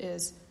attachment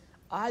is,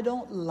 I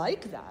don't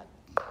like that.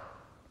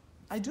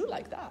 I do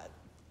like that.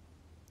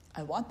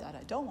 I want that.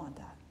 I don't want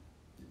that.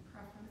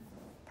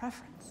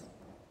 Preference.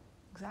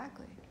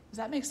 Exactly. Does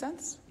that make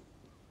sense?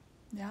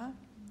 Yeah?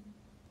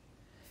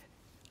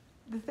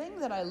 The thing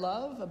that I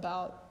love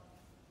about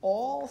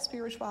all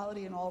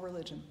spirituality and all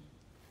religion,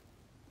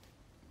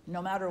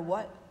 no matter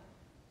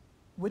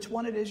which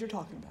one it is you're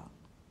talking about,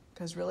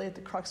 because really at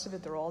the crux of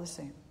it, they're all the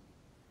same,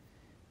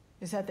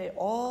 is that they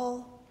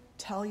all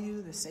tell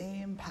you the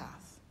same path.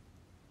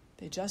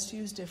 They just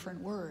use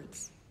different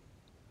words.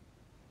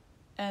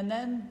 And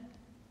then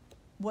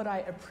what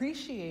I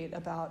appreciate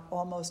about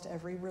almost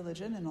every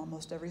religion and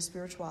almost every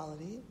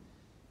spirituality,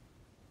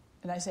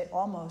 and I say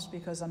almost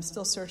because I'm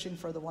still searching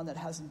for the one that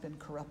hasn't been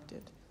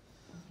corrupted,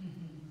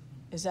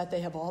 is that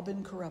they have all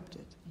been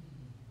corrupted.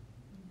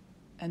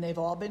 And they've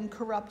all been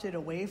corrupted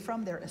away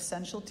from their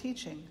essential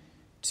teaching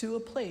to a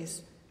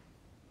place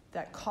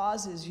that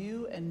causes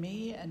you and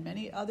me and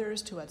many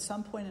others to at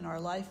some point in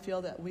our life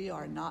feel that we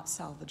are not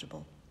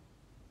salvageable,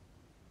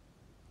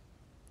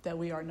 that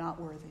we are not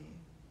worthy,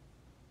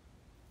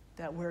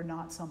 that we're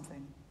not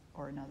something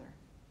or another.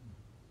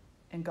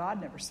 And God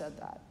never said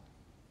that.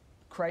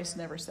 Christ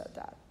never said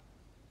that.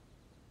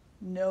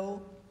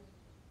 No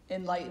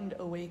enlightened,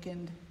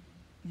 awakened,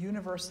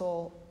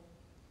 universal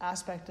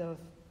aspect of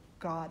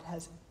God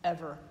has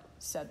ever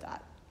said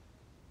that.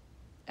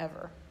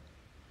 Ever.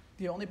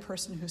 The only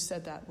person who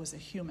said that was a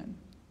human.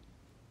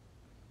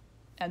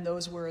 And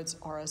those words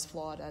are as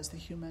flawed as the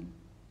human.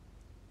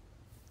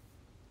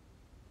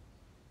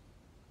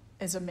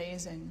 It's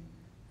amazing.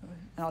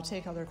 And I'll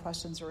take other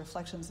questions or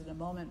reflections in a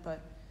moment,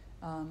 but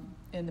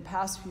in the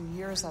past few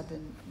years I've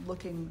been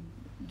looking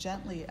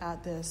gently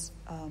at this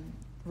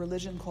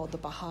religion called the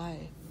Baha'i.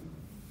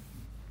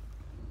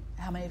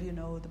 How many of you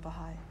know the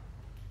Baha'i?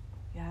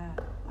 Yeah.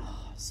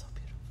 Oh, so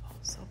beautiful,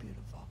 so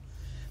beautiful.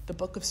 The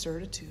Book of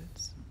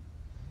Certitudes.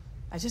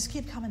 I just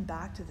keep coming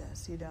back to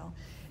this, you know.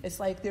 It's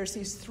like there's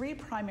these three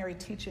primary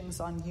teachings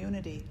on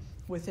unity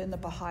within the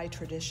Baha'i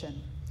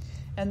tradition.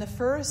 And the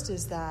first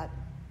is that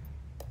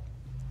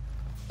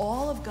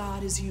all of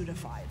God is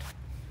unified.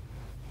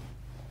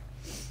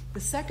 The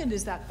second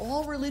is that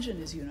all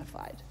religion is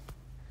unified.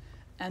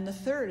 And the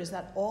third is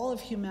that all of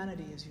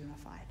humanity is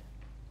unified.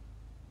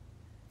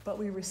 But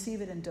we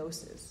receive it in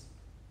doses.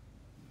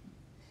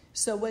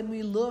 So when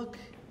we look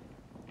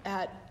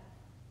at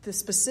the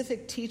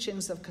specific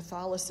teachings of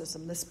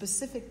Catholicism, the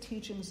specific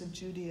teachings of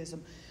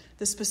Judaism,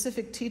 the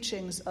specific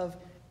teachings of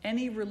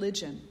any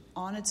religion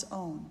on its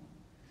own,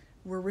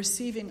 we're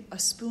receiving a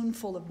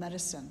spoonful of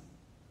medicine,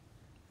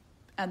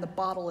 and the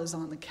bottle is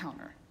on the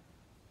counter.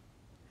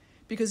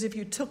 Because if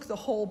you took the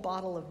whole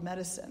bottle of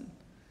medicine,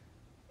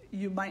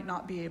 you might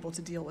not be able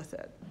to deal with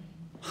it.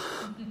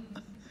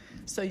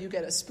 So you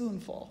get a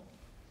spoonful.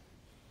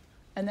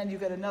 And then you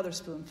get another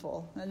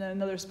spoonful, and then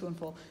another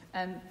spoonful.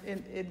 And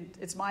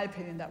it's my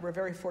opinion that we're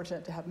very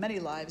fortunate to have many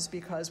lives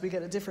because we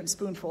get a different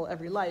spoonful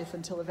every life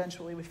until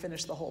eventually we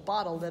finish the whole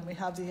bottle. Then we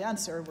have the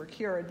answer. We're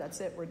cured.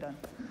 That's it. We're done.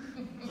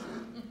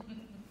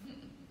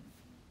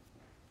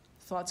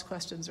 Thoughts,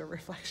 questions, or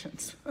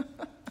reflections? Where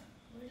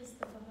does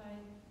the Baha'i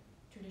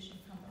tradition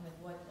come from? Like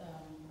what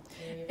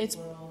area of the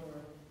world?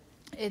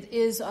 It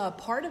is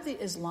part of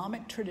the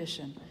Islamic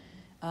tradition,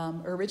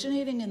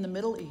 originating in the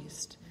Middle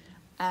East.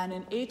 And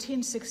in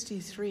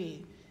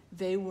 1863,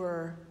 they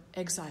were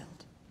exiled.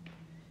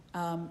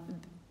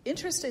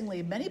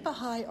 Interestingly, many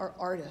Baha'i are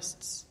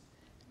artists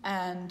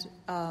and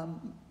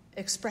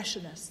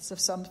expressionists of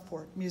some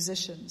sort,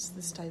 musicians,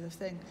 this type of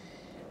thing.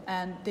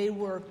 And they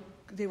were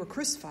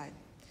crucified.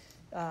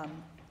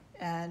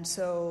 And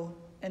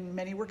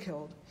many were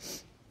killed.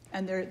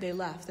 And they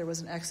left. There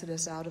was an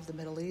exodus out of the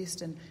Middle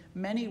East, and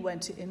many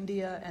went to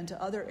India and to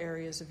other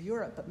areas of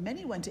Europe. But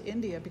many went to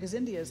India because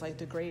India is like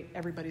the great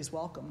everybody's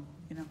welcome,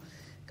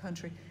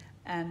 country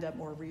and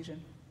or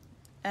region.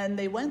 And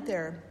they went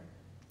there,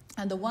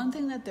 and the one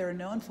thing that they're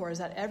known for is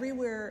that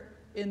everywhere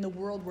in the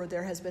world where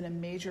there has been a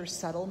major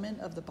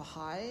settlement of the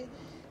Baha'i,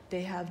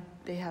 they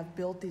have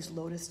built these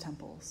lotus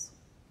temples.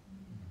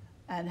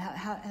 And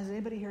has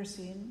anybody here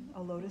seen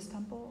a lotus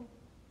temple?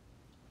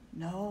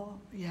 No?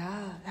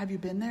 Yeah. Have you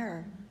been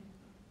there?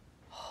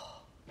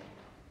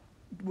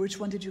 Which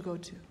one did you go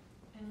to?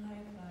 In Haifa,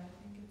 I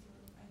think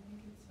it's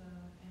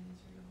in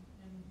Israel,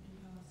 in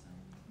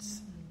Palestine.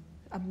 It's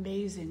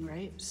amazing,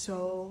 right?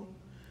 So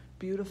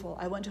beautiful.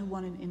 I went to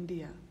one in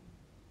India,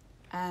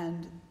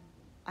 and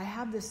I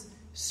have this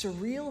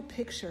surreal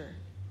picture.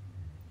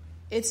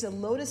 It's a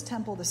lotus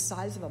temple the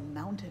size of a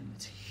mountain.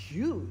 It's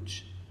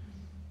huge.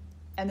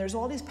 And there's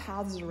all these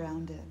paths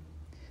around it.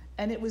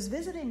 And it was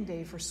visiting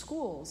day for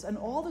schools. And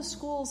all the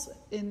schools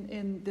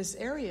in this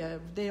area,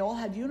 they all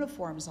had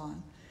uniforms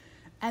on.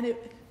 And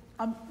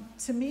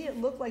to me, it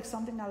looked like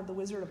something out of The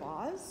Wizard of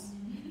Oz.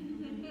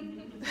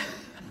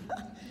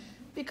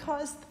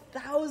 Because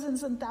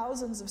thousands and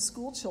thousands of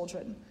school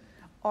children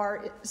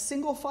are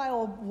single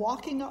file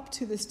walking up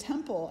to this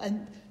temple.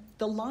 And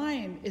the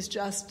line is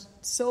just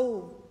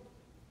so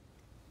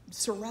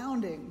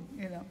surrounding,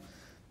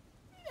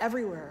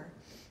 everywhere.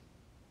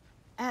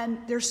 And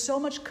there's so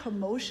much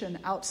commotion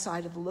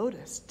outside of the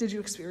lotus. Did you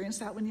experience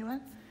that when you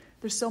went?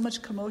 There's so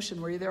much commotion.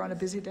 Were you there on a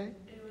busy day?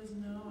 It was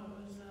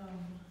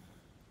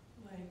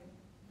like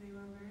they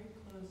were very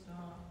closed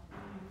off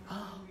for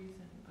no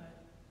reason, but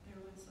there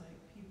was like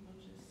people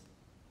just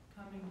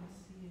coming to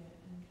see it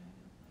and kind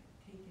of like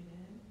take it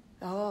in.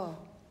 Oh.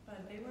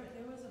 But there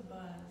was a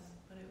buzz,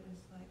 but it was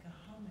like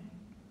a humming.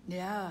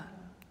 Yeah.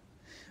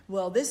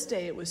 Well, this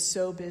day it was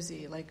so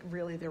busy. Like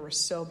really, there were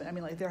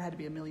there had to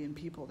be 1 million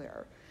people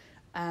there.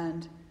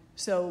 And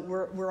so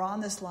we're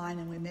on this line,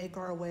 and we make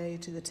our way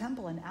to the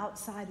temple, and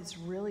outside it's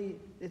really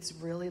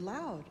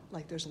loud.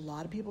 Like there's a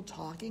lot of people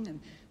talking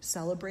and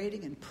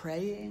celebrating and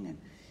praying,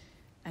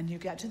 and you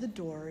get to the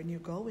door and you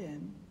go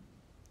in,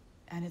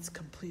 and it's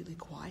completely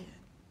quiet.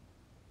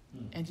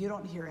 And you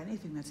don't hear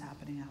anything that's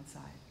happening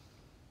outside.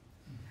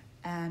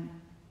 And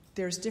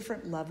there's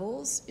different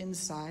levels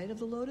inside of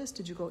the lotus.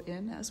 Did you go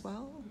in as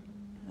well?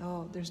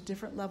 Oh, there's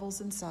different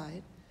levels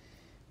inside.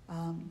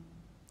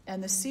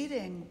 And the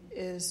seating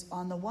is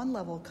on the one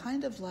level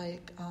kind of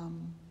like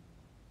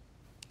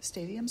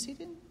stadium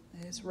seating.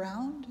 It's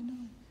round,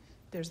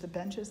 There's the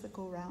benches that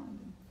go around.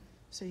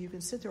 So you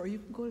can sit there, or you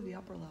can go to the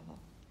upper level.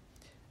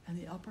 And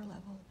the upper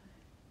level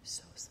is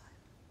so silent.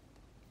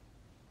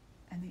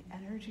 And the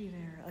energy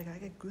there, like I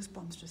get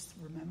goosebumps just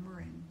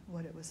remembering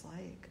what it was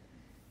like.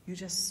 You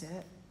just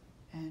sit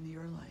and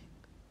you're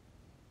like,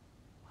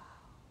 wow.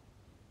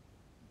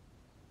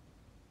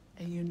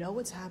 And you know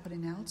what's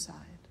happening outside,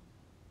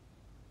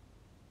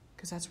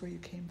 because that's where you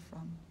came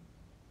from.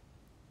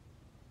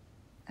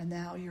 And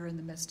now you're in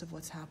the midst of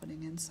what's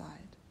happening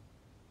inside.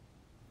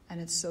 And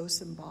it's so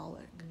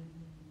symbolic.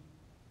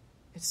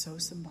 It's so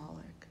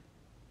symbolic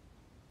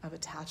of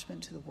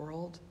attachment to the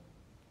world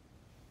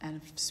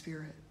and of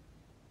spirit.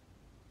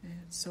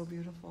 It's so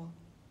beautiful.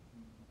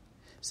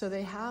 So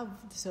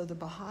the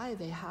Baha'i,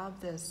 they have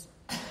this,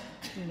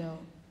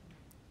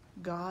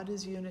 God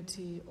is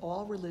unity,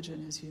 all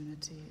religion is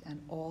unity,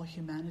 and all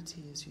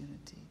humanity is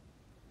unity.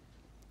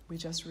 We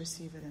just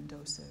receive it in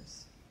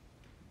doses.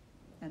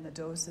 And the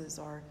doses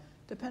are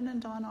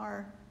dependent on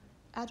our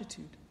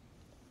attitude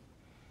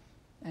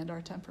and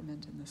our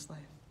temperament in this life.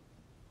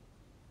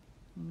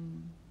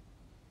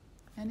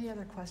 Any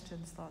other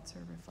questions, thoughts,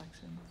 or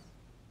reflections?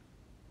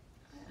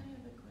 I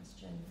have a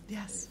question.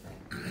 Yes.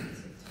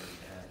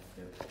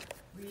 The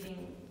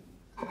reading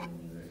when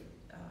you were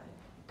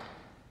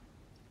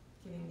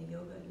giving the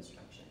yoga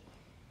instruction,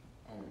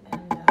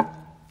 and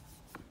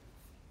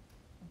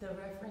the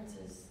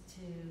references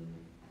to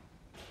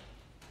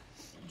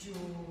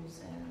jewels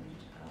and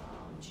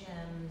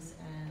gems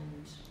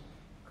and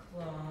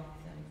cloth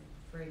and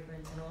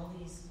fragrance and all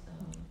these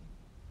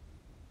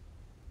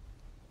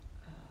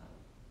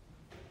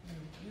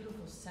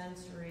beautiful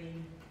sensory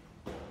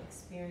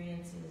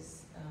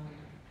experiences,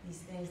 these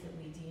things that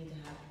we deem to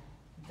have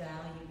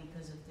value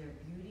because of their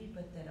beauty,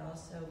 but that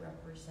also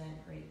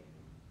represent great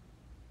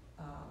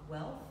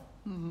wealth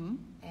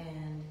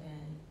and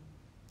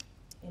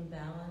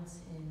imbalance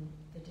in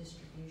the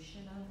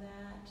distribution of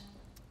that.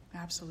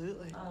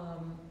 Absolutely.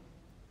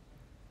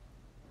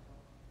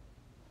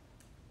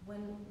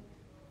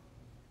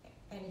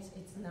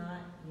 It's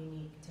not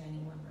unique to any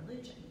one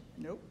religion.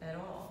 Nope. At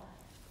all.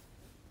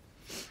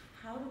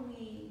 How do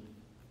we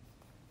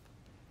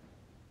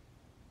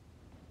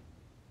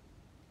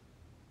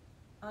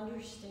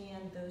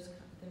understand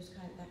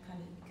that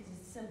kind of, because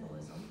it's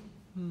symbolism.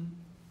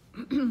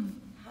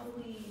 How do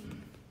we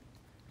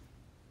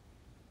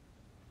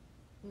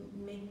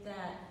make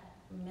that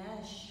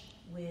mesh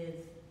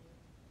with,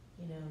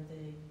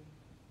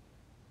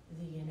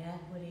 the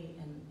inequity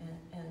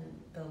and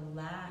the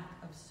lack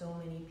of so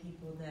many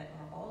people that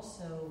are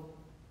also,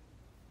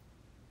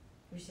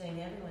 you're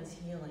saying everyone's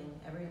healing,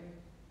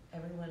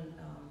 everyone,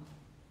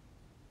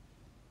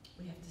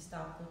 we have to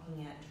stop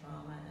looking at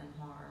trauma and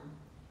harm,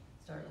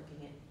 start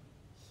looking at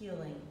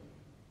healing,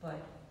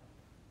 but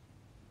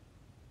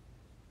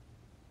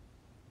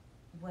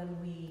when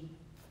we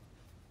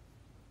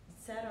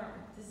set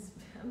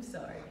I'm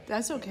sorry.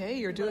 That's okay,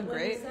 you're doing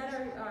great. When we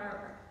set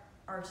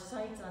our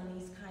sights on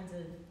these kinds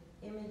of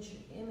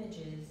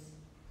images,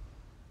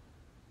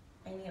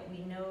 and yet we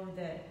know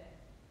that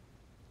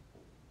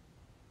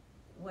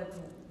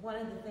one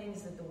of the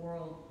things that the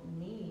world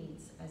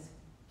needs as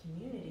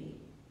community,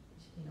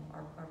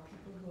 are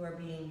people who are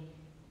being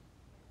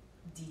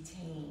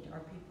detained, are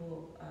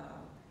people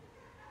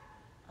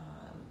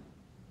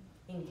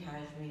in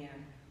Kashmir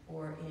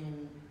or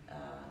in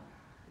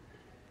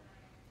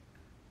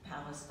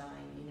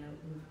Palestine,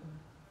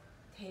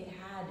 who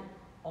had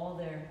all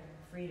their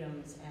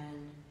freedoms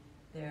and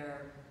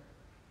their,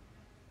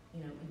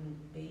 even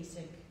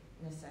basic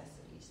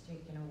necessities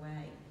taken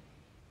away.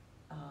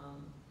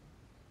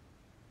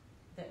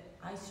 That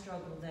I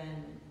struggle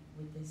then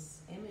with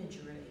this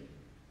imagery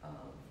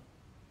of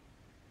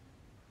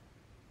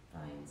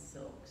fine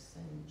silks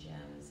and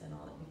gems and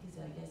all that, because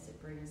I guess it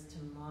brings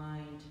to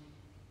mind,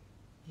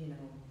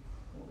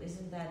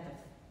 isn't that the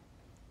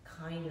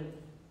kind of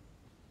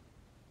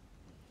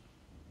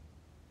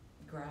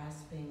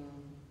grasping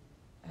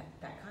at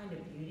that kind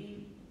of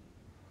beauty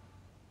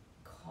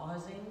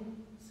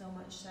causing so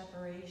much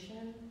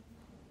separation?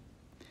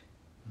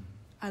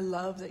 I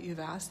love that you've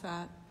asked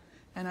that,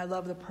 and I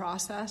love the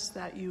process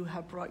that you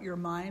have brought your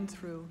mind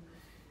through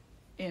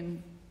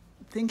in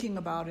thinking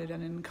about it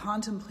and in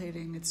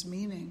contemplating its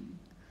meaning.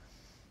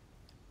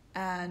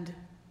 And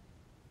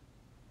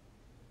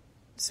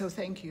so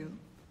thank you.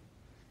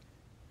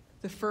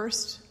 The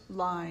first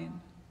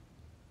line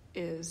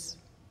is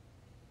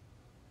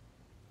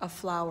a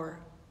flower,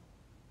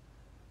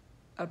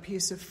 a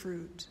piece of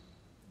fruit,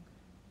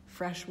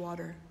 fresh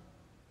water.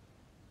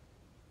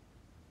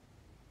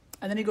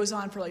 And then he goes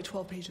on for like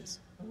 12 pages.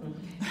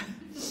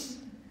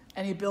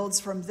 And he builds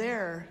from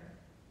there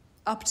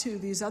up to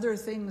these other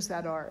things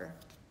that are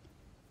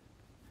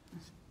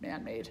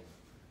man-made,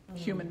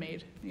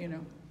 human-made,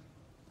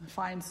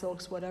 fine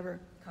silks, whatever.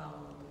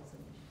 Columns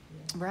and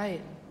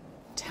Right.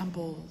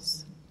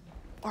 Temples,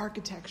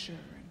 architecture,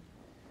 and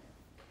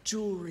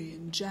jewelry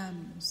and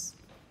gems.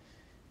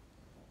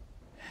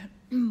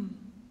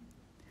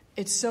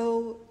 It's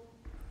so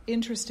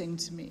interesting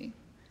to me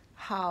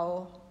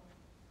how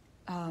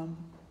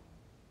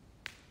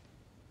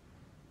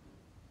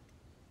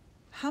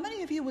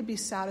many of you would be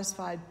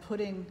satisfied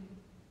putting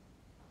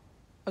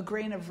a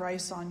grain of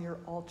rice on your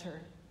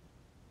altar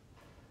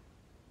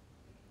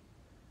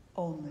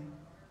only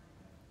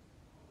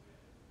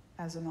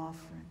as an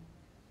offering.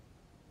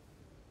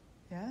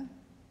 Yeah?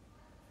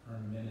 For a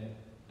minute.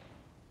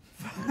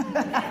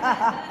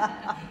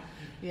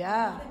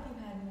 Yeah. Not if you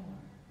had more.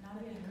 Not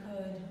if you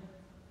could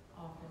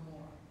offer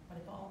more. But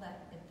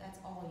if that's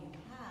all you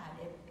had,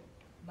 it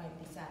might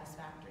be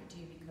satisfactory to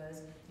you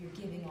because you're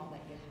giving all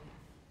that you have.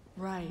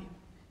 Right.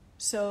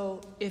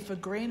 So if a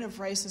grain of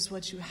rice is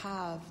what you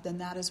have, then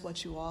that is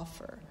what you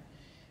offer.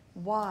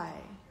 Why?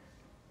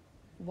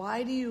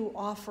 Why do you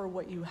offer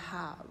what you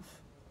have?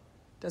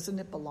 Doesn't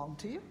it belong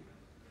to you?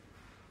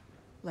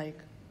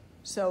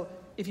 So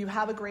if you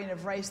have a grain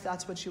of rice,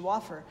 that's what you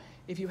offer.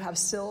 If you have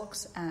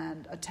silks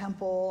and a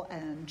temple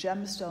and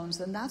gemstones,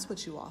 then that's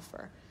what you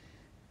offer.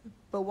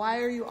 But why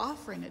are you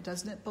offering it?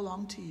 Doesn't it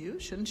belong to you?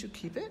 Shouldn't you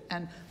keep it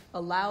and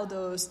allow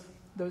those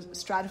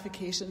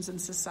stratifications in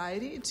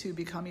society to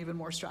become even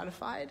more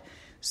stratified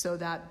so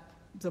that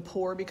the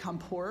poor become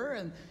poorer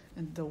and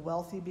the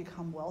wealthy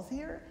become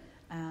wealthier?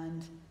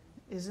 And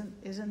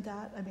isn't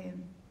that,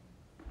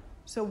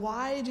 so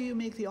why do you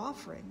make the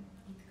offering?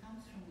 It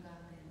comes from God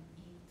and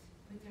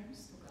it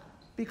returns to God.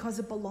 Because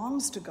it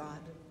belongs to God.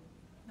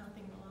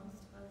 Nothing belongs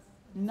to us.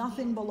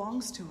 Nothing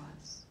belongs to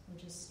us.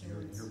 Which is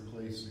You're stewards.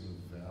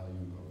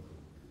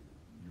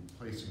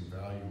 placing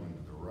value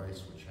into the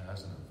rice, which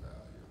has no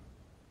value.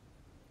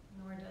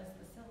 Nor does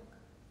the silk.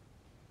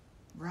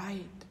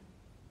 Right.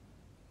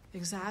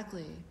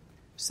 Exactly.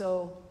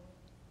 So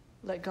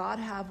let God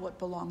have what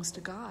belongs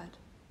to God.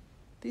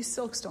 These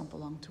silks don't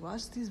belong to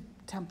us. These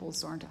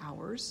temples aren't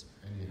ours.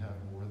 And you have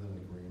more than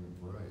a grain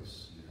of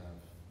rice. You have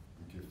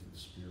the gift of the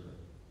Spirit.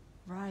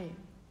 Right.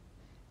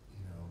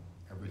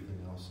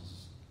 Everything else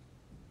is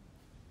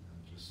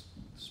just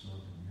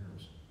smoke and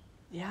mirrors.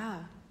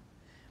 Yeah.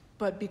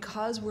 But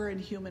because we're in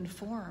human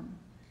form,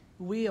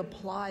 we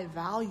apply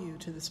value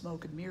to the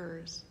smoke and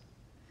mirrors.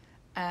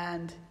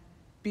 And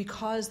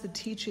because the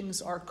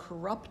teachings are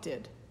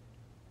corrupted,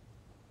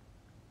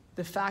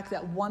 the fact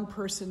that one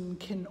person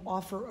can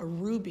offer a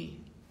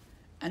ruby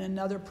and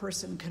another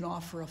person can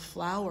offer a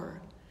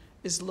flower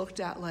is looked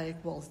at like,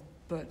 well,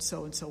 but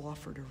so-and-so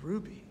offered a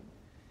ruby.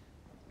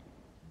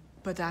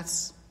 But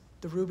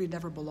the ruby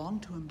never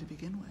belonged to him to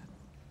begin with.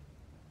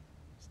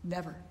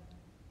 Never.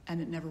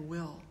 And it never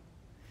will.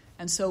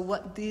 And so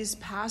what these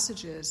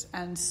passages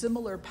and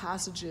similar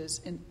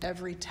passages in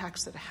every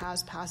text that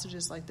has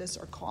passages like this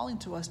are calling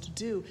to us to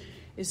do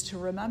is to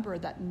remember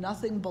that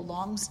nothing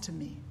belongs to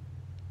me.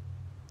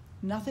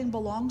 Nothing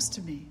belongs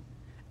to me.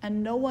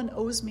 And no one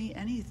owes me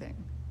anything.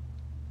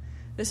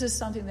 This is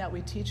something that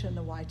we teach in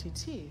the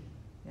YTT.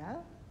 Yeah?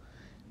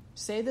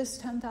 Say this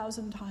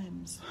 10,000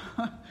 times.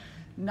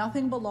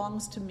 Nothing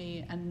belongs to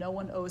me and no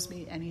one owes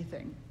me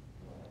anything.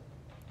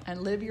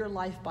 And live your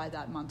life by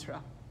that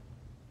mantra.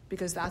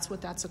 Because that's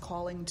what that's a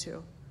calling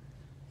to.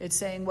 It's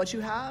saying what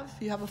you have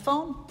a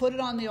phone, put it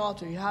on the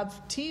altar. You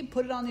have tea,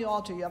 put it on the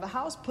altar. You have a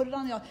house, put it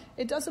on the altar.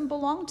 It doesn't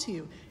belong to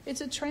you.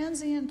 It's a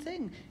transient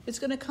thing. It's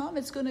going to come,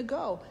 it's going to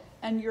go.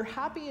 And you're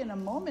happy in a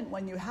moment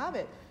when you have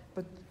it.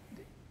 But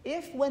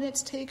if when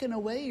it's taken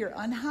away you're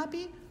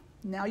unhappy,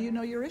 now you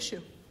know your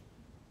issue.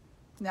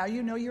 Now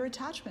you know your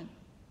attachment.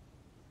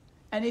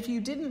 And if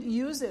you didn't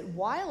use it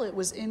while it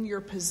was in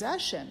your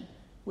possession,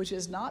 which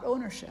is not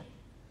ownership,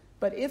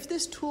 but if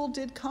this tool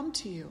did come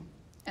to you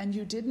and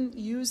you didn't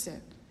use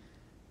it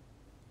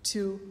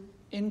to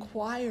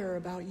inquire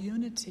about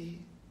unity,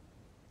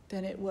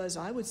 then it was,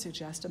 I would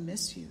suggest, a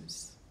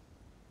misuse.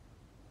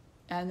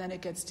 And then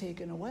it gets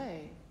taken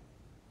away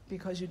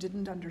because you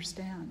didn't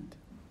understand.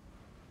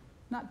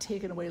 Not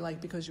taken away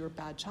like because you're a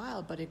bad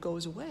child, but it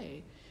goes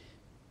away.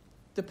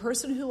 The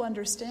person who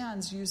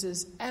understands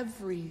uses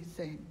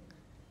everything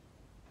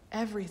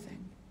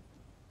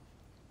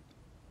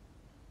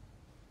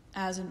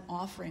as an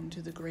offering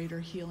to the greater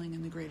healing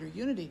and the greater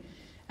unity.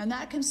 And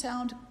that can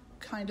sound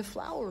kind of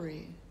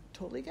flowery.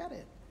 Totally get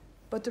it.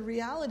 But the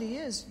reality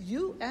is,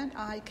 you and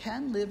I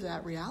can live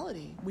that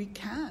reality. We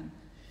can.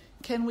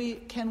 Can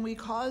we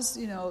cause,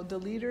 the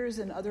leaders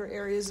in other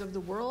areas of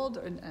the world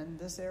and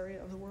this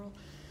area of the world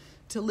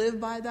to live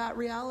by that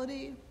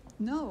reality?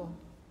 No.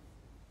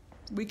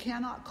 We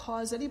cannot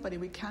cause anybody.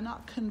 We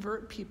cannot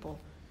convert people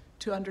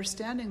to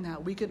understanding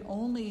that. We can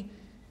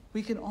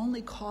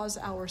only cause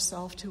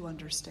ourselves to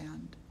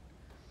understand.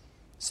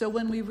 So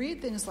when we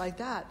read things like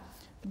that,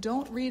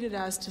 don't read it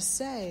as to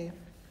say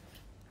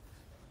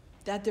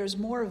that there's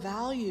more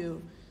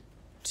value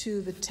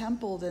to the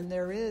temple than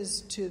there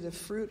is to the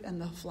fruit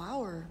and the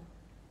flower,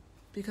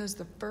 because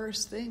the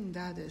first thing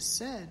that is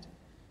said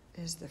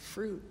is the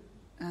fruit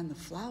and the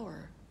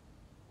flower,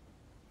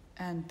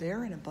 and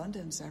they're in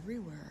abundance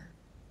everywhere.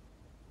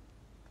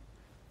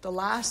 The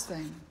last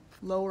thing,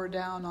 lower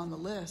down on the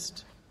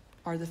list,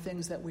 are the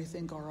things that we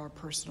think are our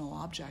personal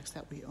objects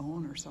that we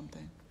own or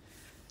something.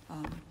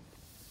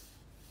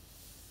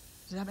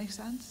 Does that make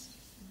sense?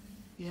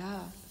 Yeah.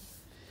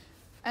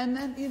 And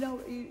then,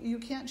 you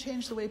can't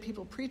change the way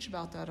people preach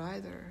about that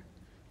either.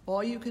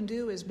 All you can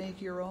do is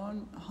make your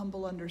own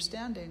humble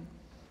understanding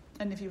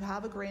And if you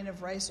have a grain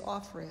of rice,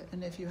 offer it.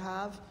 And if you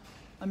have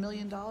 $1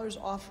 million,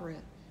 offer it.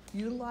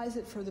 Utilize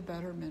it for the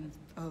betterment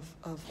of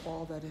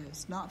all that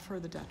is, not for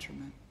the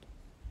detriment.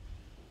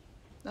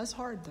 That's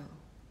hard, though.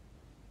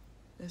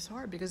 It's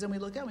hard because then we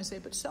look at it and we say,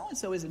 but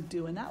so-and-so isn't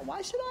doing that.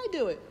 Why should I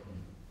do it?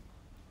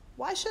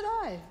 Why should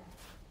I?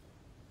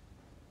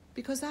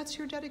 Because that's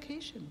your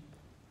dedication.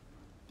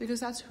 Because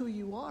that's who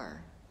you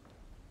are.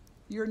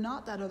 You're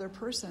not that other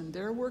person.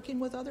 They're working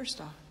with other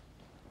stuff.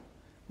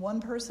 One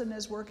person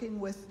is working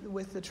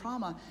with the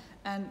trauma.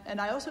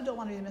 And I also don't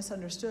want to be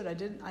misunderstood.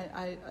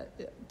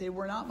 They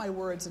were not my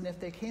words, and if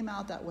they came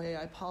out that way,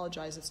 I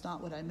apologize. It's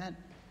not what I meant.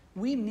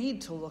 We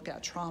need to look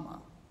at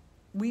trauma.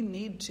 We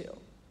need to.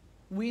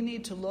 We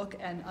need to look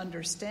and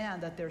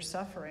understand that they're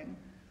suffering.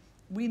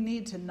 We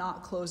need to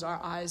not close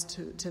our eyes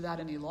to that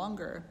any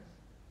longer.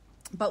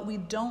 But we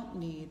don't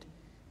need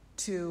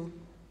to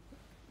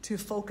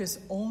focus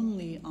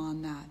only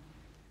on that.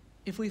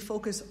 If we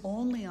focus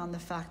only on the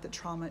fact that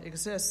trauma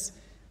exists,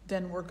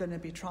 then we're going to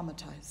be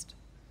traumatized.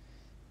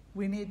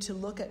 We need to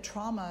look at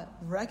trauma,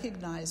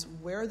 recognize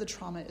where the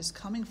trauma is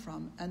coming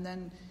from, and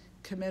then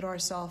commit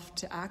ourselves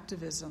to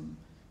activism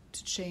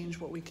to change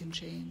what we can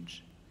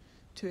change,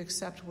 to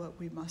accept what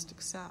we must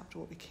accept,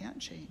 what we can't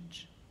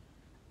change,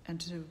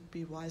 and to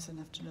be wise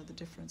enough to know the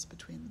difference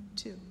between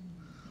the two.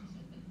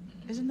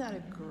 Isn't that a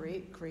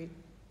great, great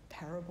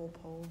parable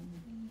poem?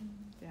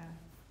 Yeah.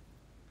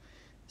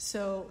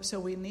 So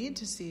we need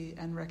to see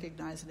and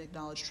recognize and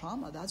acknowledge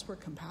trauma. That's where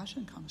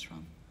compassion comes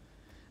from.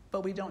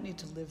 But we don't need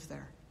to live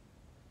there.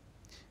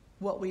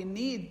 What we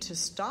need to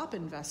stop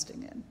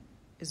investing in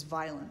is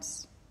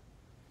violence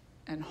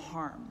and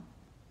harm.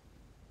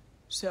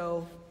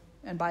 So,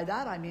 and by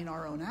that I mean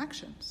our own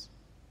actions.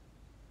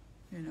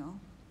 You know?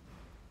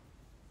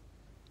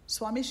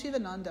 Swami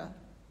Shivananda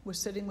was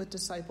sitting with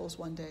disciples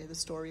one day, the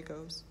story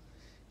goes.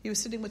 He was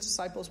sitting with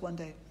disciples one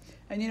day.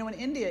 And you know, in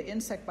India,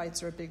 insect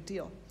bites are a big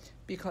deal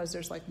because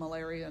there's like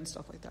malaria and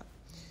stuff like that.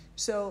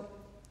 So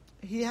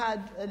he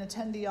had an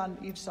attendee on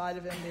each side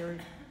of him. They were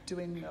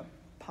doing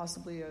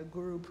possibly a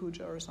guru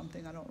puja or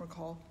something. I don't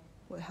recall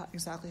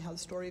exactly how the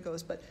story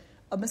goes. But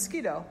a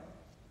mosquito,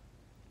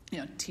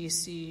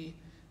 TC,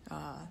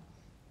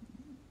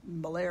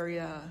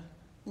 malaria,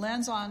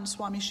 lands on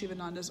Swami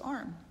Shivananda's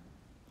arm.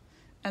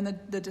 And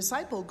the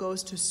disciple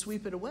goes to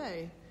sweep it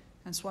away.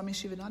 And Swami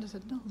Shivananda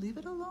said, no, leave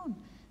it alone.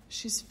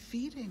 She's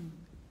feeding.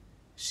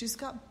 She's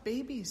got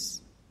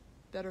babies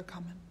that are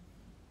coming.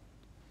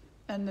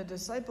 And the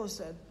disciple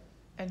said,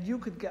 and you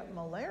could get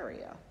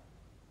malaria.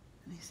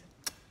 And he said,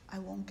 I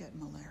won't get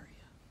malaria.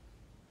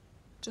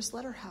 Just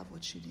let her have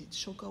what she needs.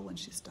 She'll go when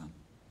she's done.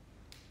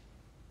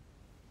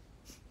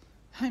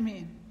 I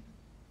mean,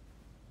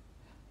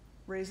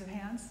 raise of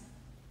hands.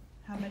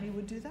 How many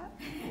would do that?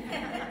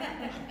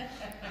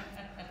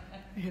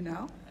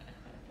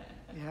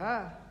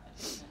 Yeah.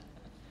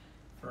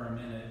 For a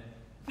minute.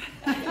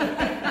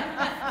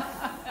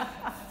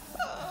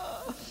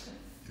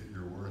 Get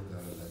your worth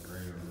out of that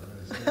grain of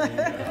rice.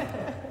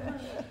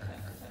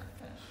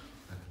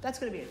 That's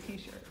going to be a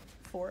t-shirt.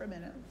 For a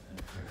minute.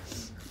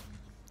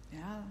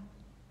 Yeah.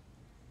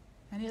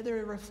 Any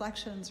other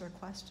reflections or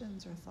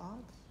questions or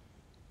thoughts?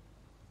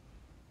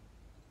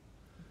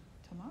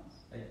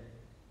 Tomas?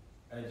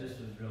 I just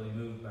was really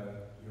moved by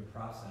your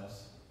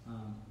process.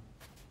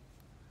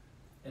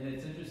 And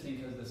it's interesting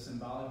because the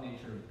symbolic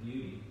nature of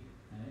beauty,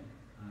 right?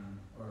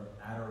 Or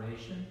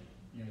adoration,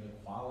 the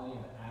quality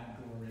of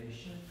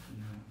adoration,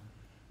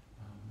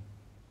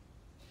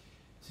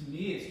 to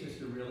me it's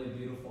just a really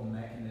beautiful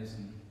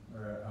mechanism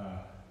or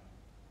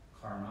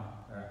karma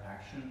or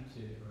action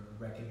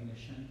or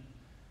recognition,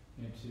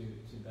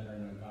 to better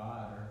know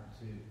God or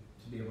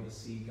to be able to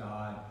see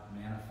God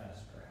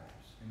manifest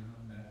perhaps,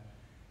 in that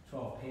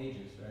 12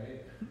 pages,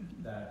 right?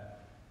 That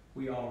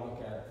we all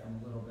look at it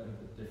from a little bit of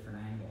a different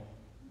angle,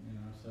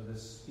 So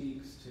this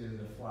speaks to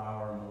the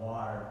flower and the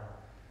water,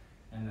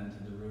 and then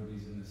to the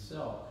rubies and the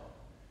silk,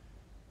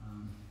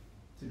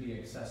 to be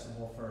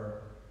accessible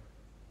for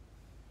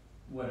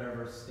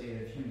whatever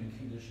state of human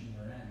condition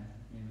we're in,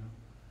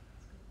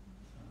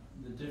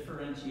 The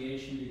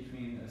differentiation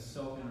between a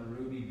silk and a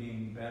ruby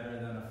being better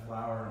than a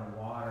flower and a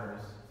water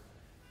is,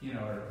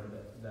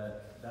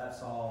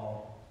 that's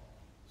all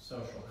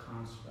social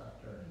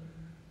construct, or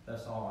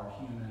that's all our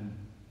human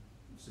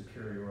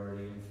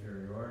superiority,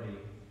 inferiority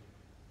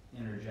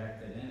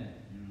interjected in it,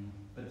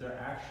 But they're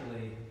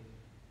actually,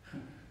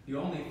 the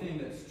only thing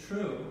that's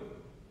true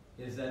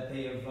is that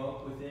they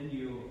evoke within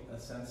you a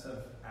sense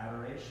of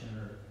adoration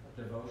or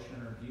devotion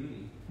or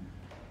beauty,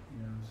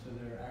 So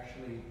they're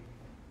actually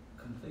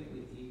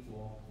completely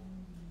equal.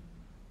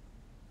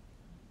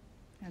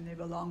 And they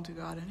belong to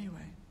God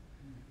anyway.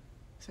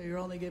 So you're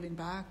only giving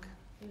back.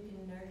 You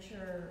can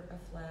nurture a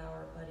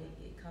flower, but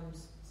it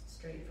comes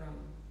straight from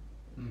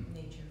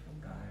nature, from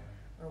God,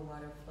 or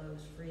water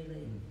flows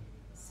freely.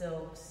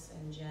 Silks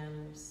and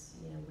gems,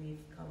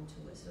 we've come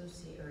to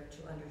associate or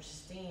to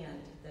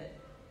understand that,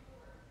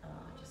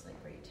 just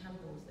like great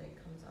temples, that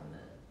comes on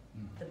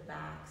the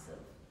backs of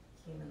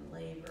human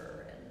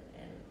labor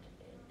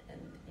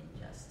and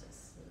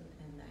injustice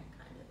and that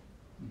kind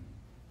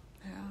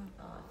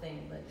of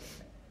thing.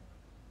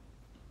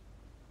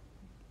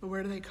 But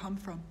where do they come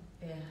from?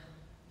 yeah,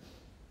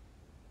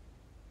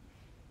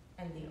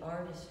 and the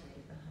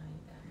artistry behind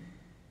them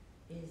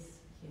is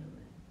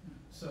human.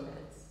 So,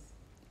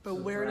 But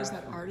so where does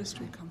perhaps that we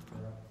artistry become come from?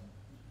 corrupt-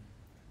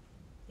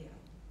 Yeah.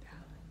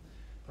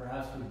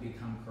 Perhaps we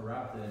become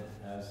corrupted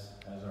as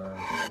our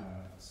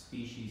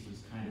species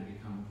has kind of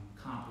become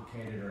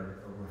complicated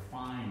or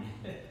refined.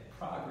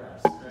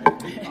 Progress,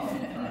 right? We call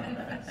it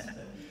progress.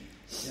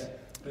 Yeah,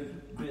 but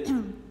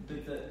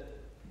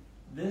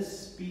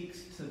this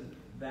speaks to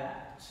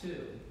that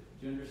too.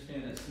 Do you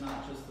understand? It's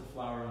not just the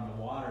flower and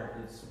the water.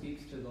 It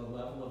speaks to the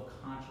level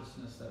of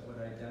consciousness that would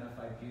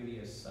identify beauty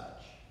as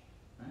such,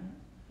 right?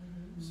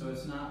 Mm-hmm. So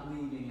it's not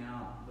leaving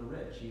out the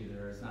rich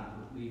either. It's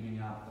not leaving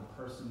out the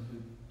person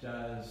who's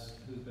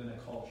been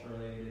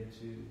acculturated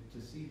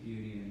to see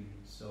beauty in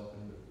silk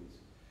and rubies.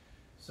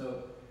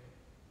 So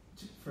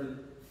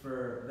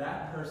for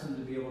that person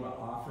to be able to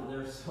offer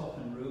their silk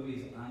and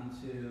rubies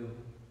unto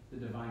the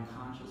divine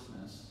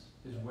consciousness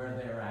is where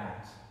they're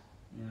at,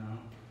 you know.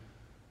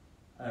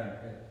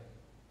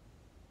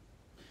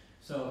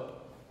 So,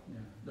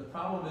 the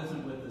problem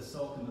isn't with the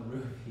silk and the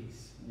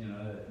rubies. You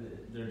know,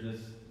 they're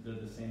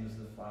the same as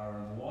the flower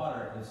and the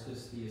water. It's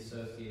just the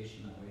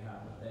association that we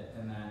have with it,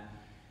 and that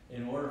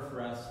in order for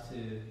us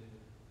to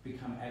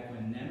become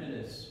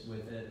equanimous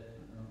with it,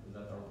 is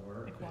that the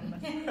word?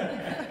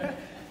 Equanimous.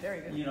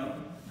 Very good. You know,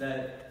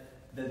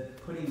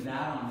 that putting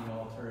that on the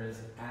altar is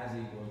as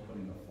equal as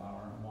putting the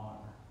flower and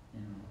water,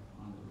 you know,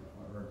 on the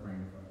or a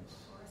grain of rice.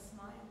 Or a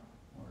smile.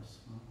 Or a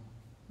smile.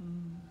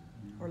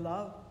 Or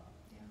love.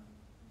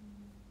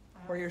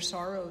 Yeah. Or your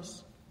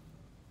sorrows.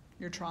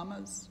 Your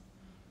traumas.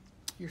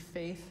 Your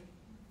faith.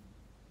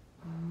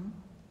 Mm-hmm.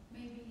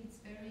 Maybe it's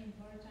very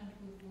important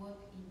with what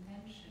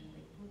intention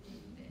we put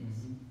in this.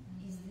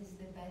 Mm-hmm. Is this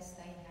the best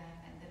I have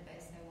and the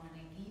best I want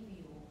to give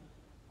you?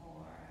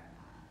 Or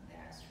there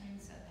are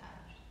strings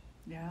attached?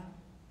 Yeah.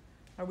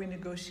 Are we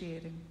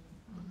negotiating?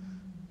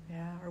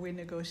 Yeah. Are we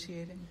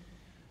negotiating?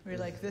 Are we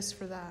like this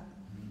for that?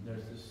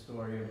 There's this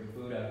story of the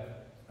Buddha.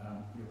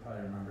 You'll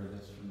probably remember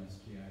this from this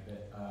GI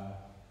bit.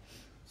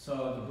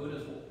 So the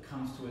Buddha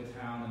comes to a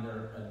town and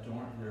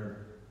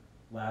they're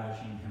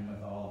lavishing him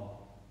with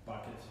all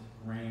buckets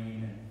of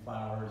grain and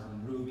flowers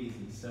and rubies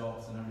and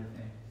silks and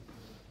everything.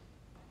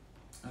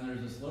 And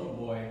there's this little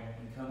boy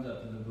who comes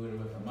up to the Buddha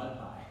with a mud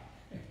pie.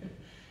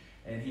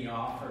 And he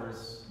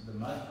offers the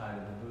mud pie to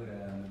the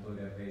Buddha, and the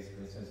Buddha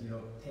basically says,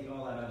 take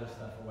all that other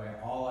stuff away.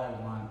 All I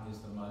want is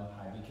the mud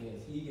pie,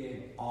 because he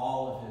gave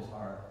all of his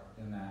heart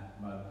in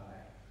that mud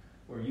pie,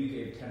 where you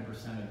gave 10%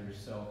 of your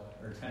silk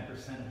or 10%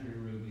 of your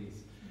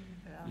rubies.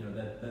 Yeah.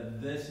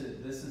 That this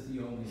is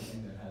the only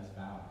thing that has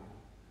value,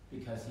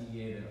 because he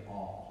gave it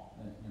all.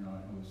 And,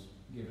 it was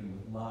given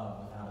with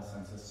love, without a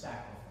sense of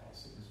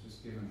sacrifice. It was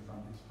just given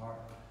from his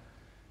heart.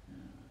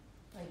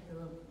 Like the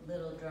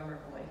little drummer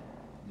boy.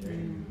 There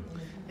you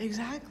go.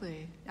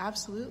 Exactly.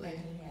 Absolutely. And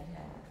he had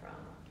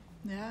trauma.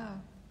 Yeah.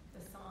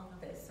 The song of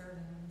the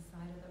servant on the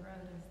side of the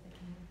road as the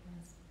king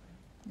passed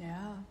by.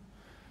 Yeah.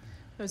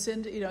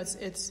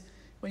 It's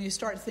when you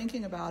start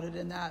thinking about it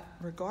in that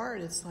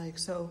regard, it's like,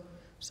 so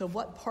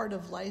what part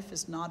of life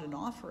is not an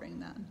offering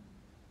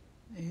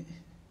then?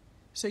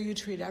 So you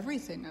treat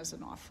everything as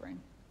an offering,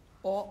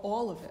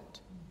 all of it.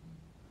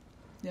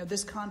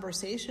 This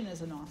conversation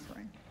is an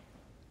offering.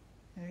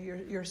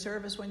 Your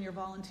service when you're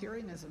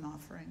volunteering is an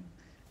offering.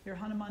 Your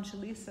Hanuman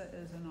Chalisa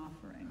is an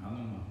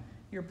offering.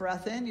 Your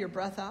breath in, your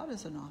breath out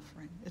is an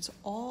offering. It's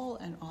all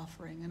an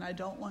offering, and I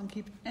don't want to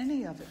keep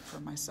any of it for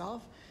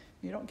myself.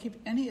 You don't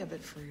keep any of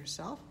it for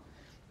yourself,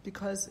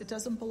 because it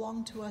doesn't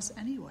belong to us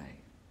anyway.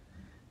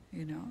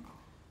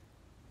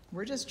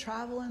 We're just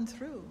traveling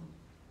through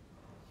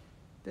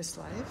this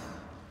life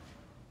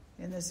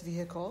in this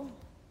vehicle,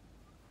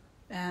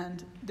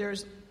 and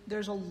there's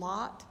a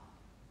lot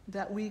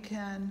that we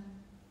can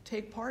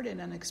take part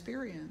in and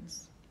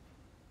experience,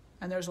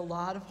 and there's a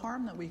lot of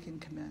harm that we can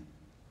commit.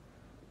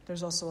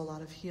 There's also a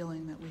lot of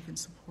healing that we can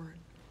support.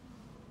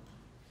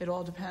 It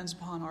all depends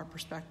upon our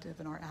perspective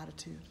and our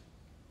attitude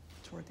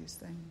toward these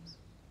things.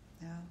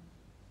 Yeah.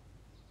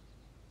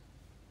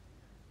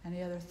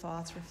 Any other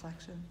thoughts,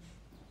 reflections?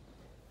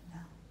 No.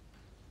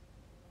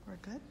 We're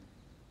good?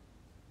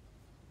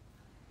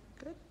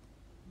 Good?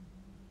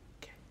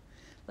 Okay.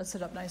 Let's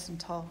sit up nice and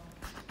tall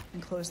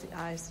and close the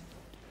eyes.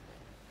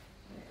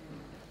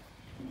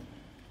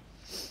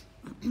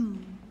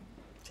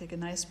 Take a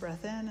nice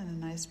breath in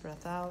and a nice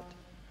breath out.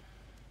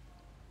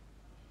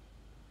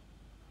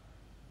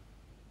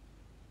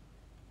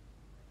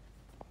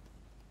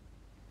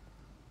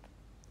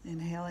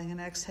 Inhaling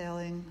and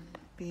exhaling,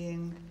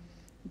 being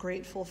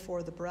grateful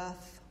for the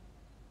breath.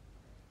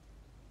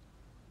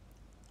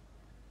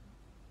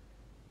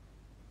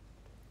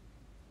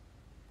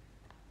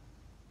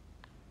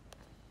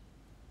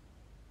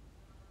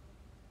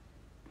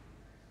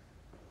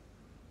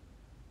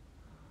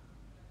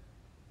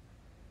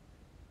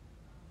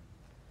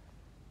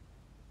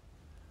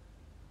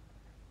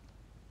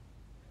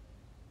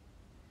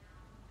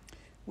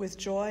 With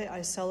joy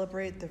I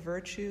celebrate the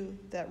virtue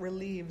that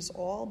relieves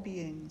all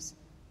beings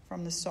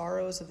from the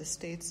sorrows of the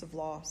states of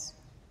loss,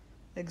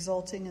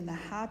 exulting in the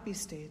happy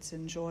states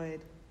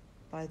enjoyed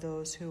by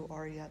those who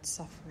are yet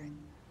suffering.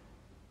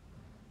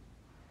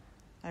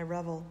 I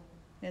revel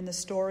in the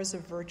stores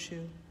of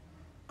virtue,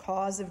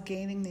 cause of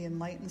gaining the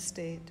enlightened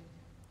state,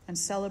 and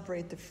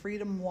celebrate the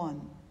freedom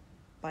won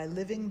by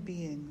living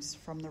beings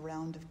from the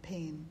round of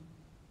pain.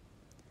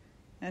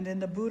 And in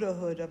the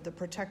Buddhahood of the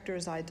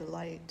protectors I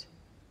delight,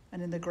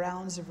 and in the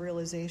grounds of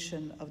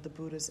realization of the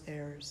Buddha's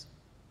heirs.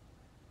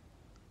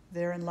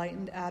 Their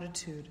enlightened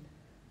attitude,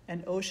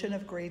 an ocean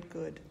of great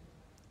good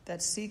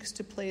that seeks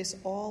to place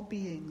all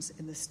beings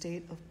in the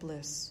state of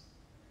bliss,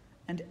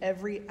 and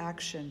every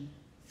action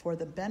for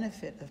the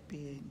benefit of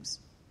beings,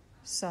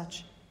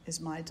 such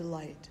is my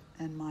delight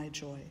and my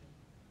joy.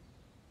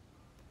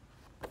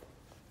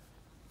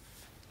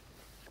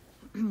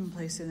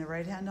 Placing the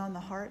right hand on the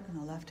heart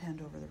and the left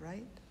hand over the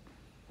right.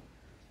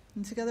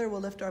 And together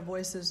we'll lift our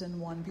voices in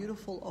one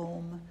beautiful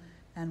Om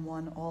and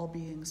one all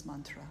beings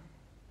mantra.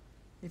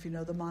 If you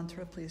know the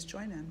mantra, please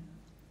join in.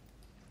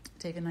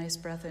 Take a nice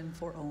breath in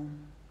for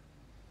Om.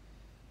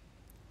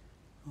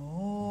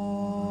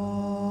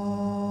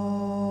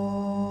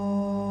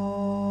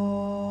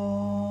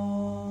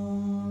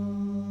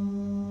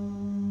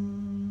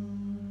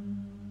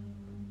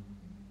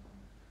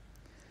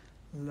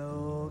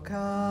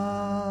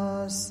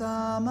 Loka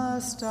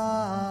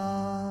samasta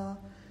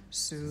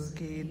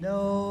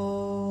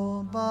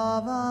Sukhino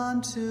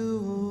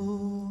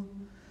bhavantu,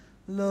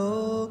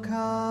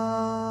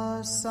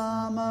 loka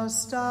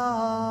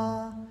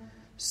samasta,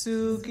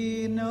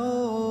 Sukhino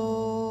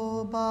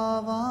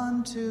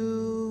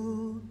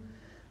bhavantu.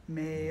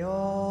 May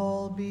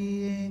all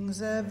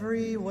beings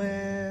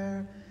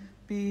everywhere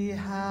be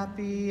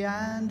happy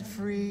and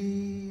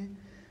free.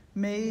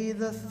 May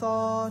the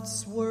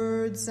thoughts,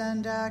 words,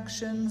 and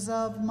actions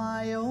of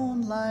my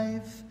own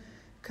life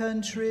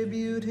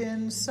contribute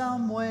in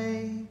some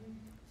way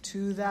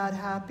to that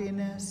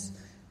happiness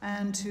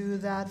and to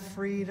that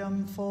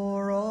freedom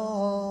for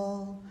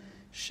all.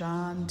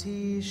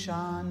 Shanti,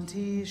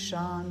 Shanti,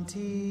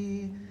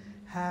 Shanti.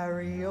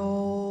 Hari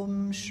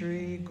Om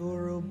Shri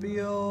Guru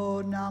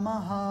Bhyo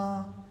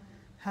Namaha.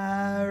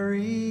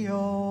 Hari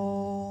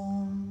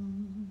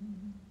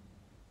Om.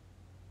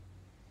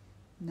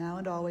 Now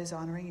and always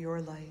honoring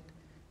your light,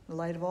 the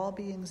light of all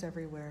beings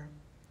everywhere.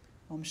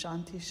 Om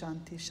Shanti,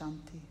 Shanti,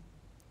 Shanti.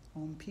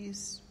 Om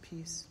peace,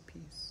 peace,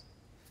 peace.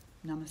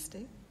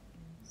 Namaste.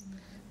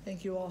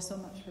 Thank you all so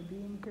much for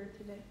being here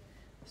today.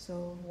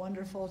 So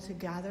wonderful to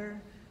gather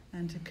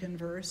and to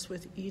converse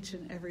with each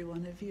and every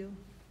one of you.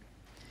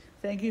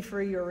 Thank you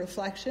for your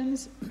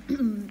reflections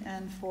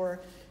and for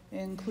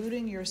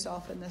including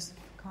yourself in this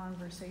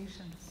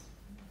conversation.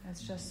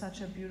 It's just such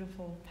a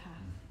beautiful path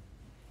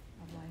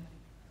of life.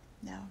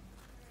 Now.